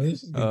question, bro.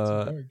 This is getting too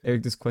hard.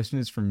 Eric, this question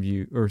is from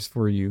you, or it's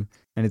for you,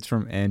 and it's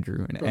from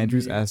Andrew. And From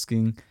Andrew's me.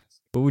 asking,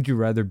 "What would you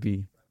rather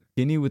be,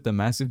 skinny with a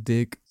massive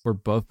dick or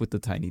buff with a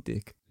tiny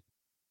dick?"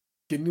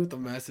 Kidding me with a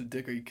massive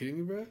dick? Are you kidding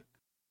me, bro?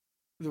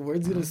 The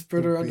word's gonna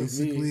spread around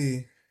to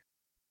me.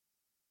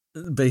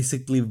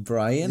 Basically,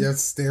 Brian. You have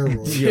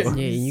steroids. Yeah,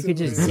 you could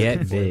just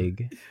get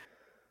big.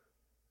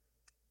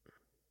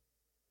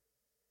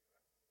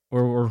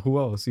 Or who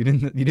else? You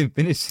didn't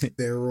finish it.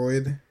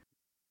 Steroid.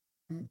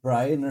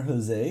 Brian or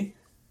Jose.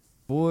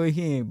 Boy,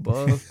 he ain't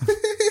buff.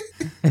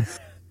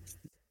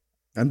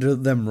 Under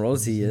them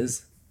rolls, he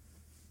is.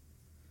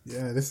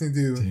 Yeah, this need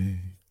to do Dang.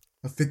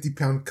 a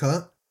 50-pound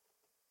cut.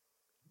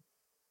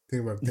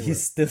 Think about it. Think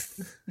He's about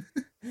still.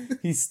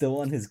 He's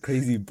still on his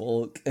crazy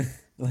bulk,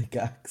 like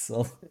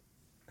Axel.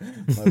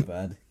 My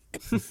bad.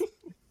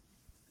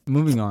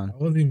 Moving on. I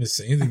wasn't even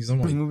saying anything. 'Cause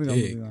I'm like,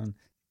 Moving on.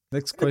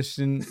 Next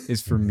question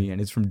is from me,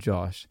 and it's from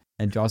Josh.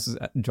 And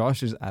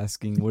Josh is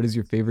asking, "What is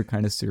your favorite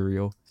kind of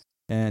cereal?"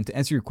 And to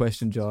answer your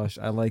question, Josh,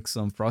 I like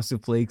some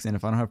Frosted Flakes, and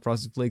if I don't have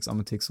Frosted Flakes, I'm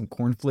gonna take some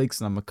Corn Flakes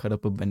and I'm gonna cut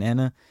up a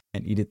banana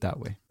and eat it that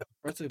way.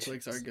 Frosted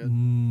Flakes are good.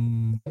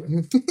 Mm,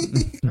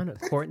 it. I don't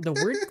know.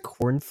 The word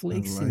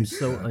cornflakes I like seems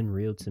so that.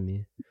 unreal to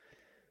me.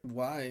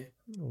 Why? I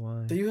don't know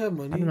why. Do you have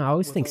money? I don't know. I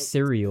always think without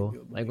cereal.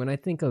 being able to Like make when I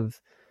think of,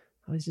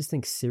 I always just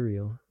think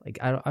cereal. Like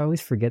I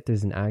always forget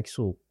there's an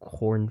actual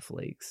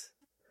cornflakes.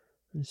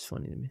 It's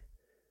funny to me.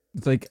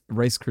 It's like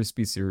Rice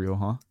Krispie cereal,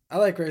 huh? I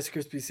like Rice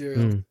Krispie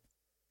cereal.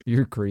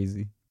 You're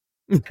crazy.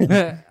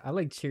 I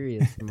like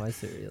Cheerios for my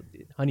cereal,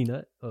 dude. Honey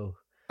Nut. Oh,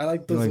 I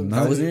like You those. like ones.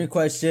 That wasn't your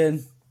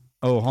question.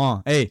 Oh,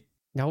 huh? Hey,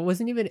 that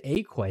wasn't even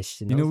a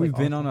question. you That know was we've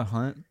like been all- on a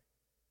hunt.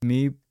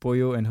 Me,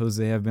 Boyo, and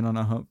Jose have been on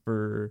a hunt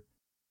for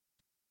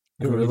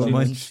Gorilla Gorilla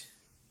Munch.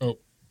 Munch.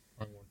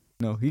 wrong one.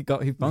 No, he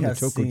found We the have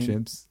Choco seen-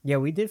 Chimps. Yeah,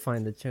 we did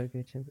find the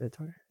choco chip at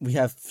Target. We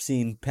have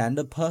seen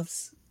Panda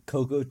Puffs,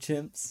 Cocoa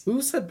Chimps,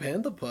 Who said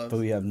Panda Puffs? but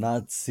we have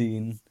not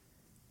seen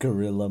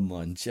Gorilla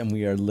Munch, and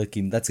we are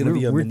looking. That's gonna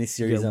be a We're- mini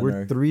series yeah, on we're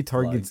our 3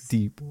 targets vlogs.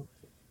 deep,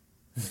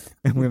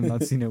 and we have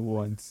not seen it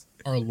once.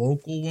 Our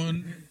local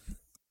one,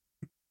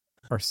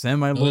 Our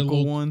semi-local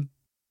local- one,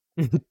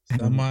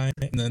 semi,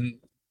 and then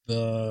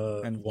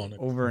the and one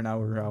over an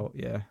hour out.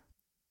 Yeah,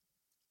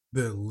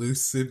 The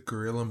Lucid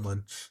Gorilla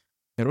Munch.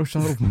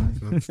 Lucid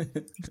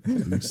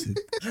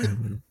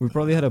Killer. We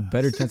probably had a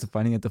better chance of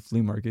finding it at the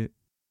flea market.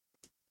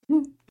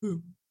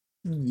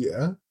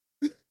 Yeah.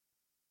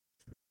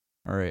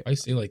 All right. I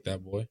say like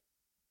that, boy.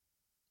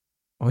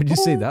 Why'd you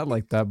say that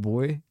like that,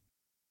 boy?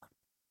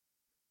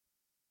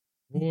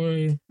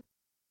 Boy.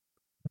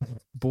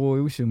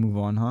 Boy, we should move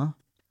on, huh?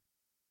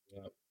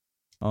 Yep.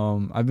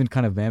 I've been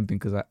kind of vamping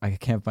because I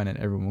can't find an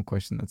everyone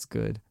question that's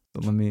good.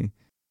 So let me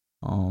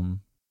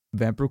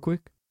vamp real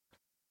quick.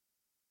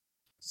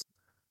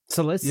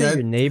 So let's Yeah. say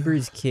your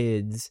neighbor's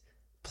kids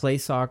play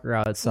soccer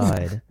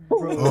outside.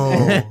 Bro,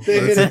 Oh, they that's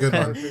hit a his good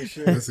car one. for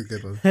sure. That's a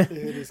good one. They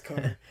hit his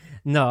car.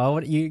 No, I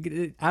want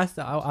you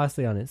I'll ask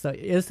you on it. So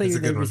let's say That's a your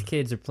good neighbor's one.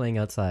 kids are playing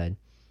outside,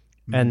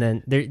 Mhm. and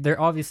then they're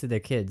obviously their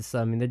kids.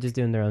 So I mean, they're just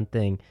doing their own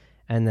thing,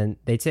 and then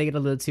they take it a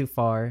little too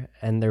far,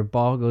 and their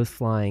ball goes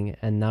flying,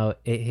 and now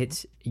it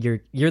hits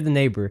you're the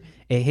neighbor.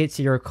 It hits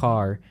your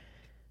car.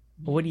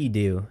 What do you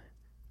do?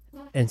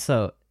 And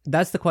so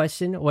that's the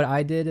question. What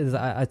I did is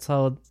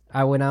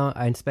I went out,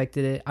 I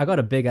inspected it. I got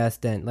a big ass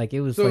dent. Like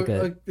it was So, like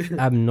a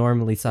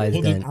abnormally sized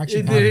Well, this dent. actually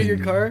it did hit your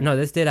happened. car? No,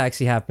 this did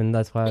actually happen.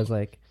 That's why I was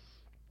like,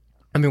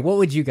 I mean, what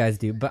would you guys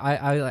do? But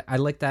I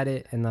looked at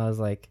it and I was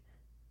like,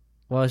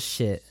 well,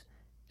 shit.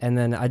 And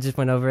then I just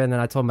went over and then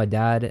I told my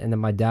dad, and then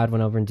my dad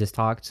went over and just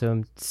talked to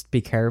him. Just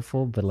be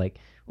careful. But like,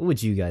 what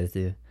would you guys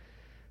do?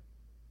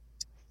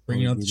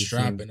 Bringing Would out be the the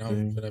strap, same and I'm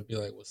thing. gonna be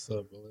like, "What's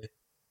up, boy?"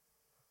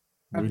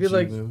 I Would feel you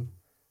like- though?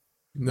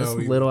 Those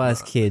we little would ass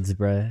not. kids,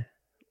 bruh.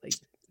 Like,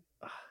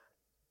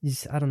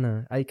 I don't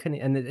know. I couldn't,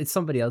 and it's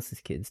somebody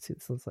else's kids too.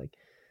 So it's like,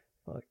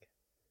 fuck.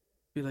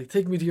 Be like,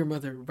 take me to your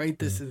mother right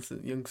this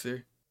instant, young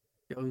sir,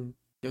 young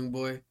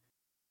boy.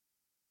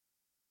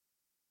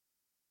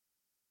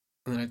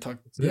 And then I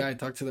talked. That's it? Yeah, I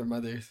talked to their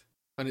mothers.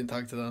 I didn't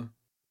talk to them.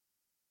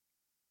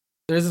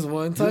 There's this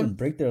one You didn't time.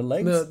 break their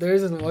legs. No,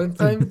 there's this one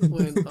time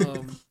when I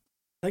think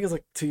it was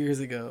like 2 years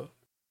ago.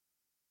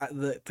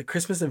 The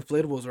Christmas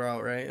inflatables were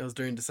out, right? It was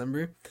during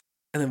December,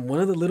 and then one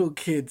of the little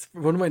kids,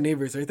 one of my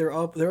neighbors, right? They're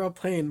all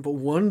playing, but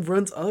one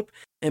runs up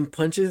and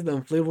punches the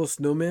inflatable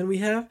snowman we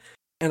have,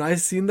 and I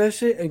seen that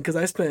shit, and because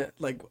I spent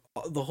like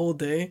the whole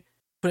day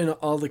putting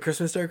all the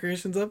Christmas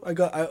decorations up, I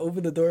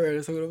opened the door and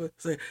I was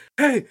like,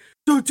 "Hey,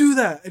 don't do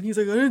that!" And he's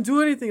like, "I didn't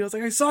do anything." I was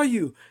like, "I saw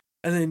you,"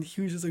 and then he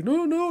was just like,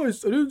 "No, I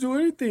didn't do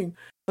anything."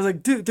 I was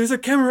like, "Dude, there's a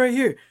camera right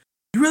here.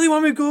 You really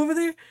want me to go over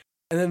there?"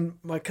 And then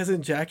my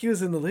cousin Jackie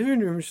was in the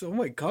living room. And she's like, "Oh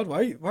my god,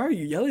 why are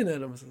you yelling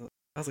at him?"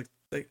 I was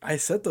like I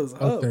set those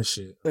Fuck up. that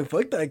shit. Like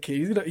fuck that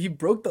kid. He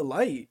broke the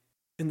light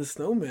in the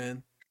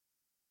snowman.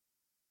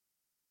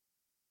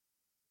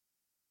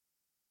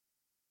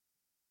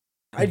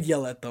 I'd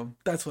yell at them.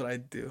 That's what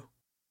I'd do.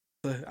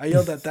 I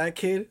yelled at that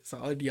kid,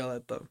 so I'd yell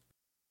at them.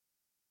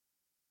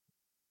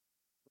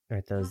 All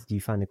right, do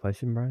you find a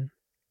question, Brian?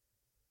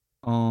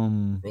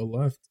 Bro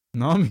left.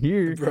 No, I'm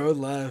here. Bro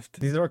left.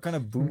 These are kind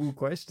of boo boo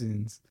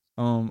questions.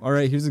 All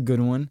right, here's a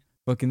good one.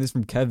 Fucking this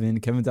from Kevin.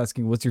 Kevin's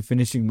asking, "What's your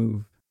finishing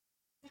move?"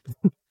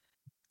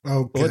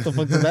 Okay. What the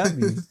fuck does that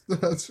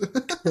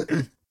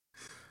mean?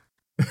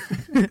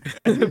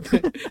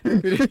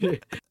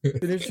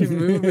 Finishing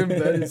move in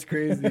bed is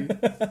crazy.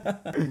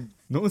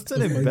 No one said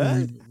The it fuck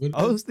bad. is- what-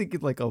 I was thinking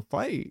like a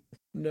fight.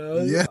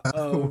 No. Yeah.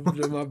 Oh,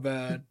 my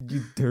bad.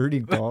 You dirty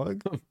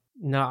dog.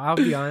 No, I'll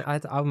be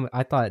honest.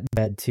 I thought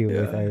bed too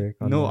with Yeah. Eric.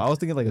 on No, that, I was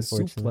thinking like a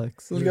unfortunately.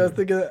 suplex. So you guys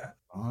think of,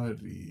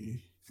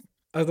 Body.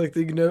 I was like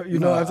thinking, you know,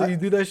 No, after you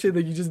do that shit,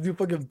 then you just do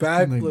fucking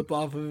backflip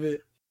off of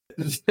it.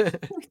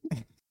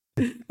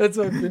 That's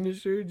my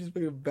finisher. Just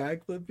fucking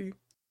backflipping.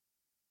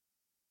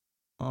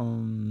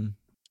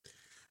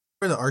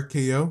 For the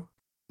RKO.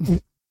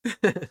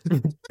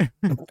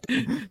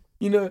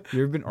 You know,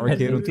 You ever been I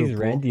think arcade into he's a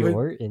Randy Wait.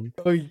 Orton.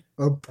 oh,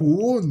 A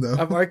pool? No.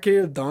 I've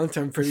RKO'd Dante,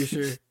 I'm pretty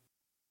sure.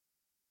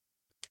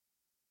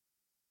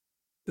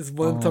 This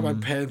one time I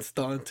Um, pants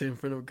Dante in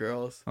front of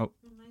girls. Good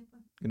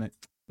night.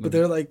 But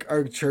they're like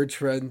our church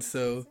friends,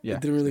 so Yeah.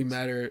 it didn't really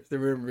matter. They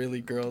weren't really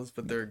girls,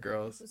 but they were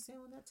girls.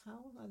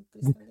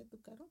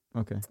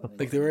 Okay.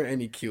 Like there weren't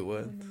any cute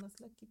ones.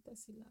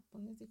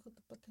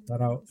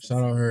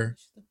 Shout out her.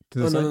 To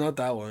Oh the no, side? not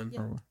that one.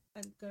 Or what?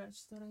 Shout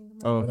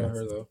Oh, out okay.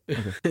 her though.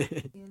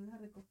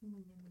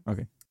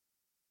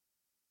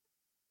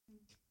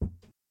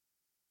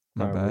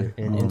 My bad.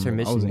 In I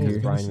intermission, wasn't because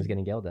here. Brian was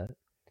getting yelled at.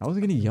 I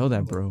wasn't getting yelled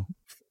at, bro.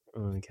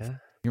 Okay.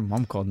 Your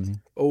mom called me.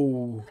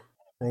 Oh,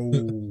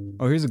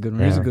 Oh, here's a good one.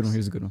 Here's a good one.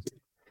 Here's a good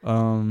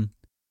one.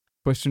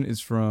 Question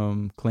is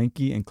from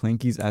Clanky, and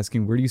Clanky's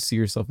asking, "Where do you see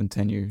yourself in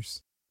 10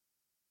 years?"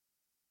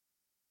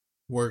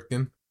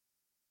 Working.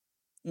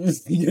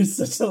 You're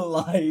such a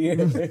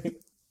liar.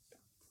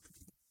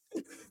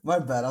 My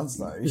bad. I'm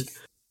sorry.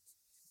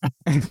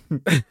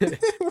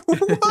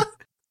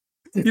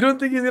 you don't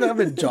think he's gonna have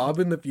a job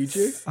in the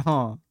future?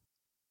 Huh?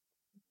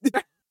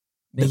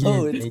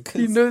 No, it's He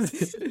 'cause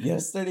knows.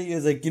 yesterday he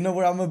was like, "You know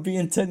where I'm gonna be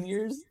in 10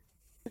 years?"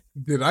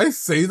 Did I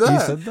say You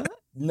that? said that?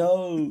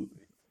 No,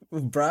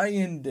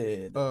 Brian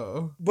did.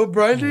 Oh. But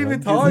Brian didn't even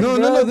What? talk. No, bro.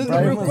 no, no. This is a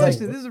Brian real was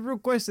question. like- This is a real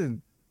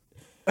question.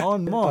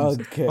 On moms.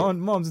 Okay. On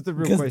moms, it's a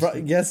real Because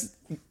question. yes,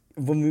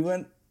 when we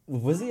went,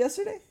 was it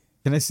yesterday?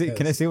 Can I say?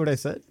 Can I Yes. say what I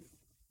said?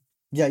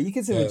 Yeah, you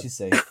can say Yeah. what you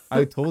say.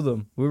 I told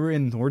them we were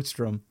in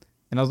Nordstrom,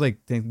 and I was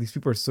like, "Dang, these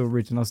people are so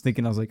rich." And I was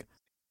thinking, I was like,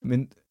 I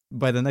mean,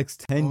 by the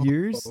next 10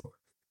 years,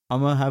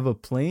 I'm gonna have a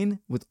plane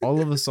with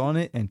all of us on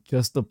it and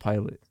just the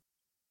pilot.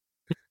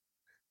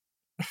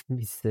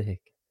 Be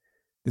sick.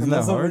 Isn't And that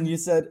also hard? when you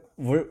said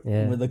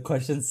Yeah. where the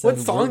question said What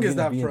song we're is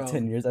gonna that be from? in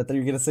 10 years, I thought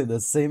you were gonna say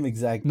the same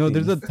exact No, thing.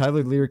 there's a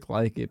Tyler lyric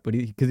like it, but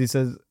because he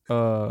says,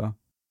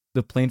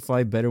 the plane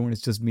fly better when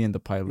it's just me and the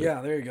pilot.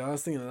 Yeah, there you go. I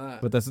was thinking of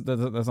that. But that's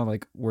not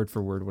like word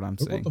for word what I'm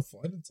What saying. about the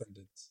flight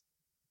attendants?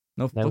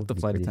 No, That fuck would the be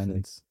flight pretty sick.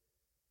 attendants.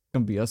 It's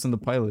gonna be us and the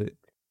pilot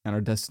and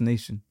our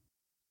destination.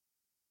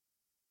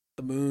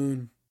 The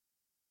moon.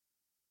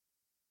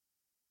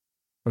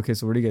 Okay,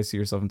 so where do you guys see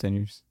yourself in 10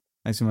 years?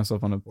 I see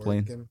myself on a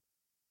plane Working.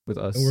 with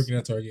us. I'm working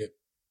at Target.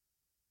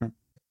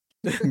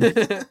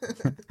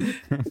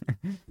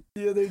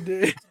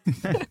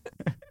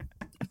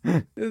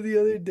 The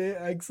other day,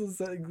 Axel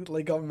said,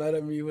 like, got mad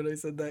at me when I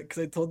said that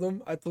because I told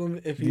him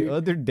if The he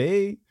other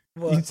day,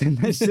 you what? said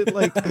that shit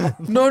like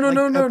No, like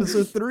no.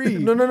 episode 3.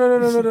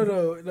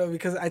 No,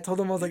 because I told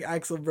him, I was like,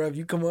 Axel, bro, if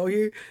you come out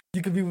here,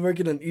 you could be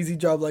working an easy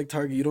job like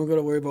Target. You don't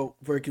gotta worry about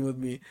working with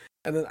me.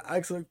 And then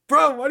Axel like,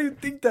 bro, why do you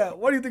think that?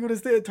 Why do you think I'm gonna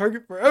stay at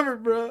Target forever,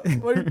 bro?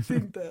 Why do you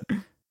think that?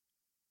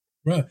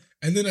 Bruh.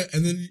 And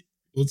then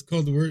what's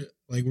called the word,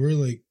 like, we're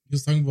like, he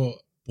was talking about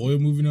Boyle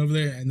moving over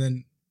there, and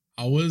then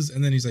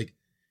and then he's like,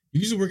 you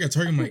used to work at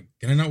Target. I'm like,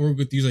 can I not work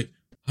with you? He's like,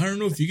 I don't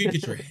know if you can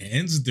get your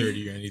hands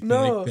dirty or anything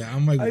No, like that.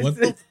 I'm like, I what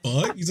said- the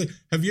fuck? He's like,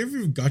 have you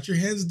ever got your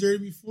hands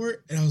dirty before?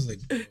 And I was like,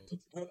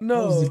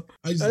 No,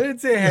 I didn't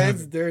say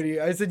hands haven't. dirty.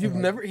 I said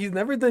haven't. he's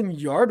never done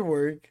yard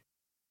work.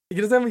 He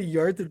doesn't have a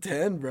yard to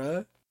tend,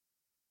 bro.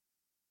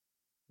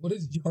 What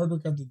does hard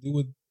work have to do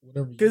with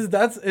whatever? Because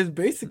it's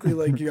basically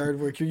like yard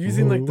work. You're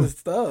using like the Whoa.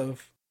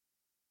 stuff.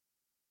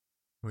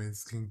 Wait,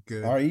 it's getting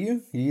good. Are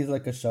you? You use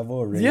like a shovel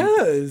or rake?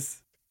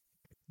 Yes.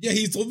 Yeah,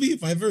 he told me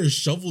if I ever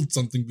shoveled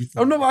something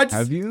before. Oh no, I just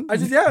Have you?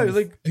 yeah,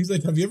 like He's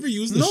like, have you ever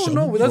used a no, shovel?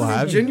 no, that's Well, a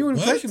have you? genuine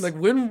What? question. Like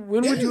when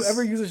would you Yes.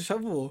 ever use a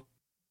shovel?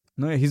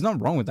 No, yeah, he's not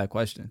wrong with that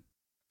question.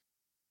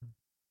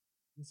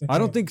 He's like, I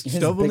don't "Yeah." think He has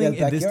a shoveling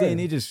big-ass in this day backyard.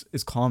 and age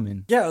is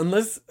common. Yeah,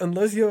 unless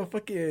you have a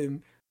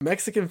fucking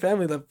Mexican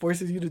family that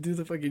forces you to do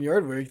the fucking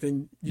yard work,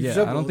 then you Yeah,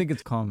 shovel. I don't think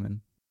it's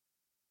common.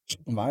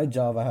 My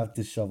job, I have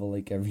to shovel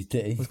like every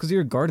day. It's because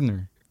you're a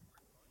gardener.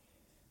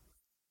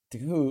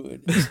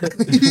 Dude.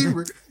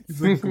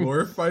 He's a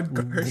glorified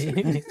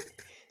gardener.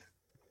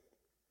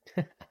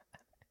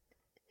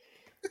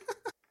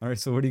 All right,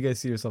 so where do you guys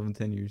see yourself in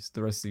 10 years?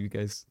 The rest of you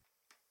guys.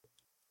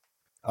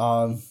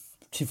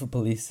 Chief of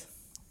police.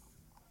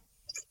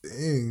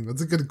 Dang,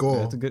 that's a good Yeah, goal.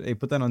 that's a good. Hey,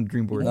 put that on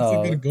dream board. That's a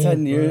No, good goal,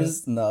 10 bro.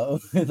 years? No,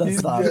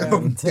 that's not Yeah.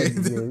 in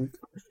 10 years.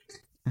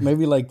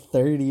 Maybe like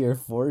 30 or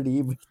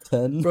 40, but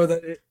 10. Bro,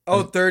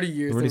 30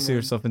 years. Where do you never see mind.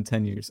 yourself in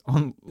 10 years?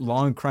 On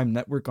Law and Crime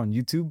Network on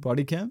YouTube,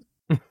 body cam?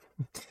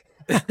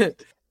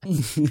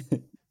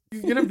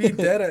 You're gonna be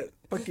dead at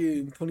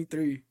fucking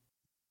 23.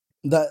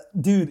 That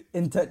dude,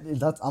 I'm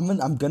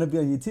gonna be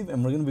on YouTube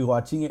and we're gonna be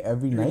watching it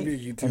every You're gonna night, be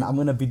on YouTube. and I'm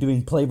gonna be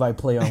doing play by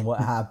play on what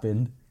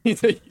happened.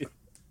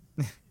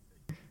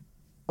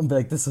 I'm be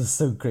like, this is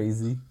so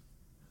crazy.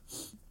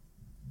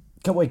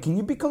 Can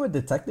you become a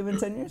detective in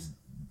 10 years?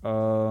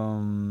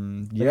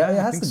 Yeah, it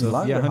I has think to be so.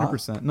 longer, Yeah, huh?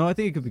 100%. No, I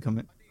think it could become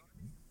it.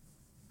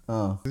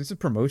 Oh, These are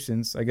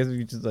promotions. I guess if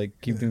you just like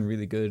keep doing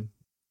really good,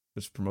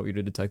 just promote you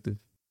to detective.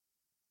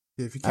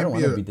 Yeah, if you I don't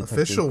can't be wanna an be detective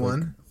official quick.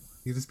 one,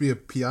 you just be a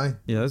PI.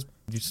 Yeah, that's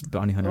you're just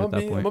bounty hunter I'm at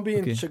that point. gonna be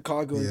in Okay.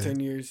 Chicago in Yeah. 10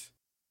 years.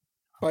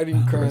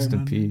 Fighting crime. Rest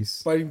in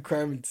peace. Fighting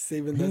crime and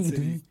saving that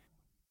city.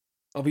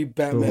 I'll be So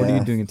Batman. what are Yeah.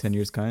 you doing in 10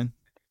 years, Kyan?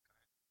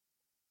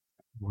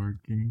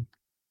 Working.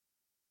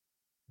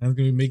 I'm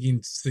gonna be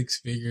making 6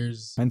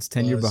 figures. Mine's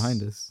 10 years plus.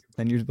 behind us.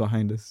 10 years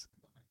behind us.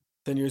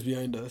 10 years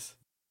behind us.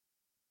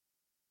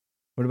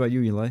 What about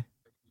you, Eli?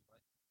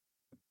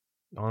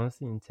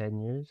 Honestly, in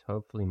 10 years,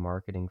 hopefully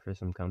marketing for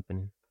some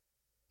company.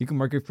 You can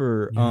market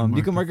for Yeah,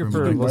 you can market market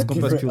for for Los market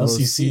Compas for Chulos.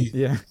 LCC.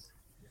 Yeah.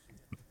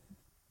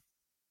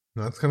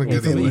 No, that's kind of Yeah,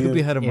 good. You so could Eli.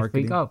 be head of If we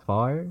marketing. got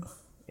far,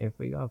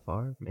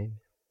 maybe.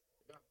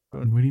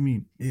 What do you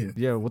mean? If?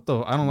 Yeah, what the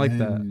I don't like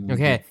that. Then-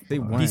 Okay, They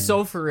Fine. went. Be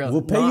so for real.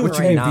 we'll pay Not you What what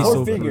you right mean, you be now. so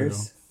four for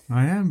figures.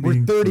 I am. We're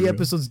being 30 for real.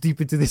 episodes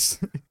deep into this.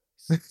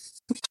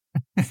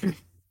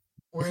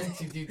 We're in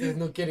too deep. There's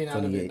no getting out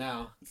of it 28.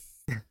 now.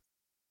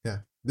 Yeah,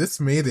 this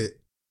made it.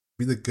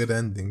 Be the good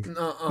ending.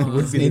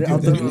 Just be made the it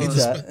out good the group ending.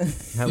 chat.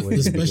 That would The be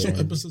the special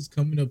good. episode's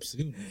coming up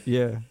soon.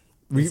 Yeah.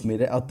 We, Just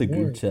made it out the group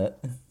More.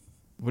 chat.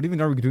 what even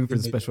are we doing for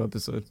the Like- special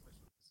episode?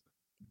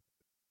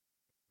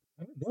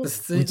 I don't know.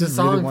 The We the just really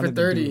song for wanted to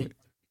do 30.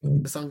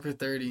 it. The song for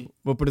 30.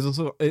 Well, but it's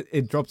also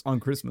it drops on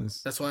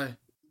Christmas. That's why.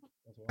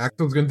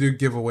 Axel's gonna do a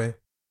giveaway.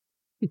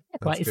 Why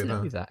That's is good, it huh?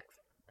 always that?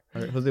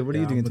 All right, Jose, what are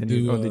Yeah, you doing in I'ma 10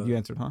 years? do, Oh, did you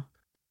answer, huh?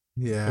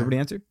 Yeah. Everybody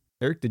answered?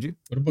 Eric, did you?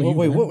 What about Wait, you?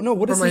 wait, man? what? No,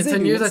 what For does my he say?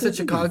 10 years, I What's said the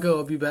thing? Chicago.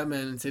 I'll be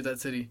Batman and save that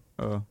city.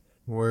 Oh.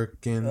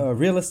 Working,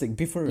 Realistic,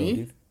 be for real, Me?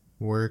 dude.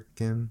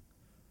 working,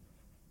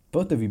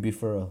 Both of you be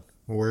for real.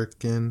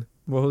 working.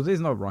 Well, Jose's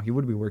not wrong. He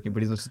would be working,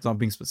 but he's just not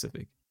being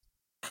specific.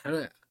 I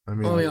mean, I'll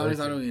be I honest, like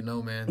I it. don't even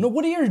know, man. No,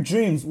 what are your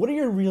dreams? What are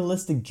your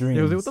realistic dreams?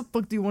 Jose, what the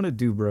fuck do you want to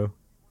do, bro?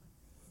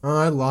 Oh,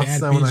 I lost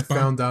Bad that when I beach bum.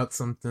 found out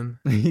something.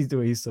 He's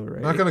so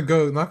right. Not gonna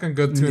go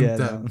too in Yeah,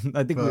 depth. no,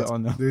 I think we but all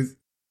know.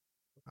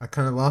 I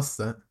kind of lost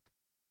that.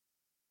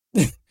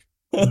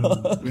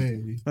 No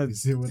way.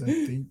 Is it what I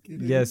think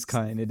it is? Yes,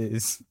 kind it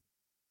is.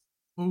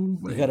 Oh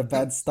my You got a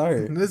bad start.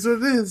 It is what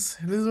it is.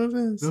 It is what it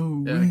is.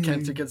 No Yeah, way.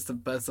 cancer gets the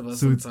best of us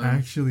So it's sometimes.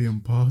 actually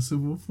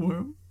impossible for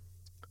him?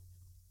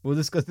 We'll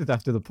discuss this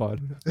after the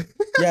pod.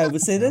 Yeah, we'll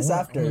say this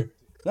after.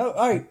 No,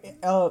 all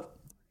right.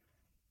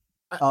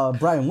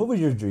 Brian, what was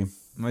your dream?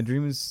 My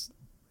dream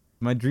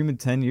in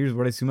 10 years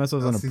would I see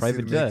myself on a LCC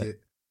private make jet.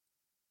 it.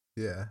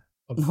 Yeah.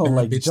 No,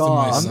 like bitch to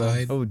my job.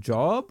 side. Oh,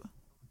 job?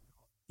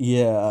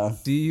 Yeah.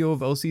 CEO of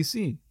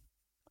LCC.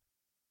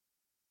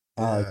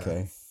 Ah, Yeah.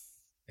 okay.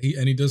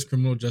 He does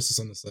criminal justice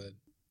on the side.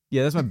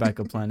 Yeah, that's my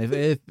backup plan. If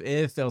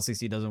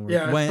LCC doesn't work,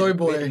 Yeah, soy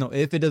boy. No,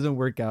 if it doesn't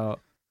work out,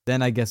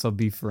 then I guess I'll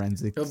be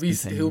forensic.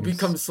 He'll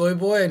become soy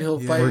boy and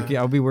he'll Yeah. fight.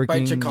 I'll be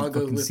working Chicago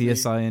fucking with me.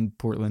 CSI in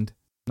Portland.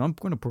 No, I'm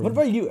going to What Portland.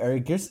 about you,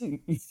 Eric?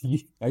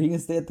 Are you gonna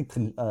stay at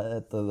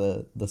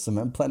the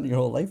cement plant your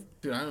whole life?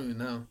 Dude, I don't even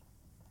know.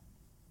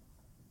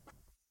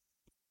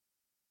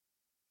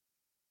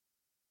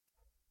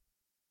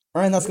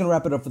 All right, that's gonna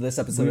wrap it up for this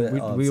episode. we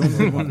only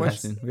have one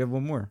question. We have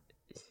one more.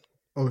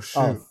 Oh shoot.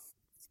 Oh.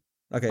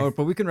 Okay. Oh,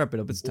 but we can wrap it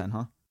up. It's 10,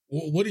 huh?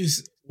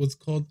 What's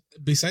called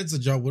besides the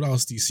job? What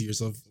else do you see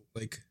yourself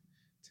like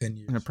 10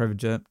 years? In a private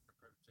jet.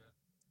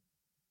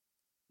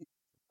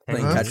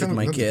 Playing That's catch with kinda-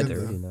 my that's kid.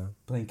 good, You know.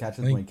 Playing catch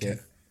with Like, my kid.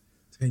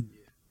 10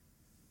 years.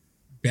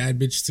 Bad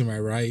bitch to my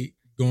right,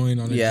 going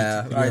on a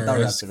Yeah, GTRS alright, that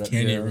wraps it up.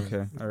 canyon Yeah, run.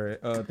 okay. All right.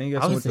 Thank you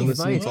I guys so was much for thinking,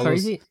 listening. it's Follow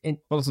us- crazy. And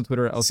Follow us on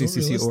Twitter at So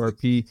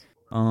LCCCORP.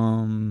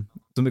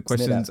 Submit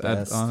questions at at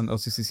best. on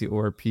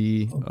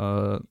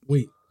LCCCORP.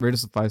 Wait, Rate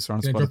us a 5-star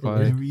on Can I drop a Spotify.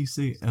 Whenever you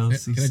say can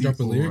I drop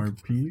a lyric?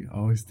 LCCORP, I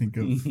always think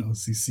of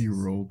LCC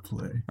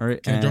roleplay. All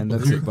right, Can I drop and a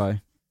that's it. lyric?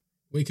 Bye.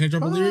 wait, can I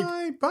drop a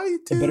lyric? Bye,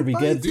 It dude. better be Bye,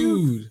 good.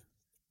 Dude.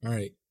 All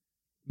right.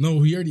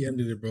 No, he already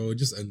ended it, bro.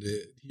 Just ended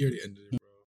it. He already ended it.